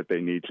out what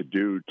they need to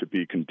do to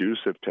be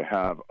conducive to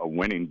have a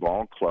winning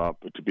ball club,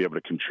 but to be able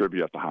to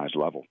contribute at the highest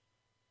level.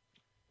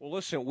 Well,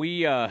 listen,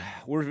 we're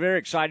very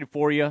excited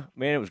for you,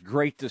 man. It was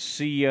great to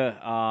see you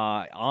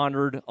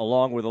honored,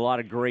 along with a lot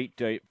of great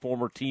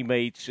former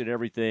teammates and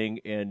everything.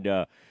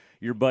 And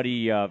your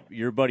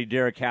buddy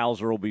Derek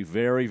Hauser will be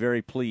very,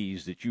 very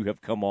pleased that you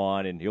have come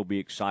on, and he'll be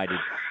excited.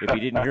 If he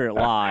didn't hear it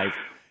live,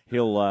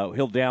 he'll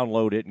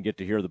download it and get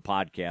to hear the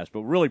podcast.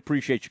 But really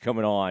appreciate you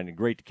coming on, and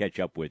great to catch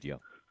up with you.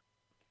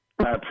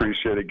 I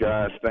appreciate it,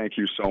 guys. Thank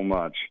you so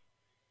much.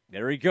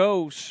 There he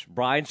goes,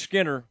 Brian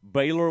Skinner,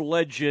 Baylor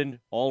legend,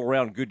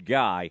 all-around good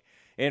guy,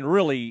 and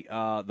really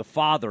the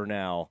father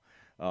now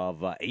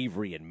of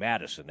Avery and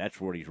Madison. That's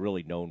what he's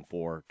really known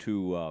for,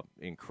 two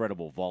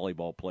incredible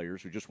volleyball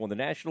players who just won the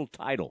national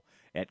title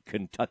at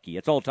Kentucky.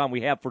 That's all the time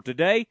we have for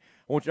today.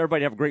 I want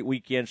everybody to have a great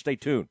weekend. Stay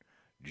tuned.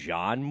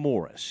 John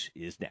Morris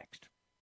is next.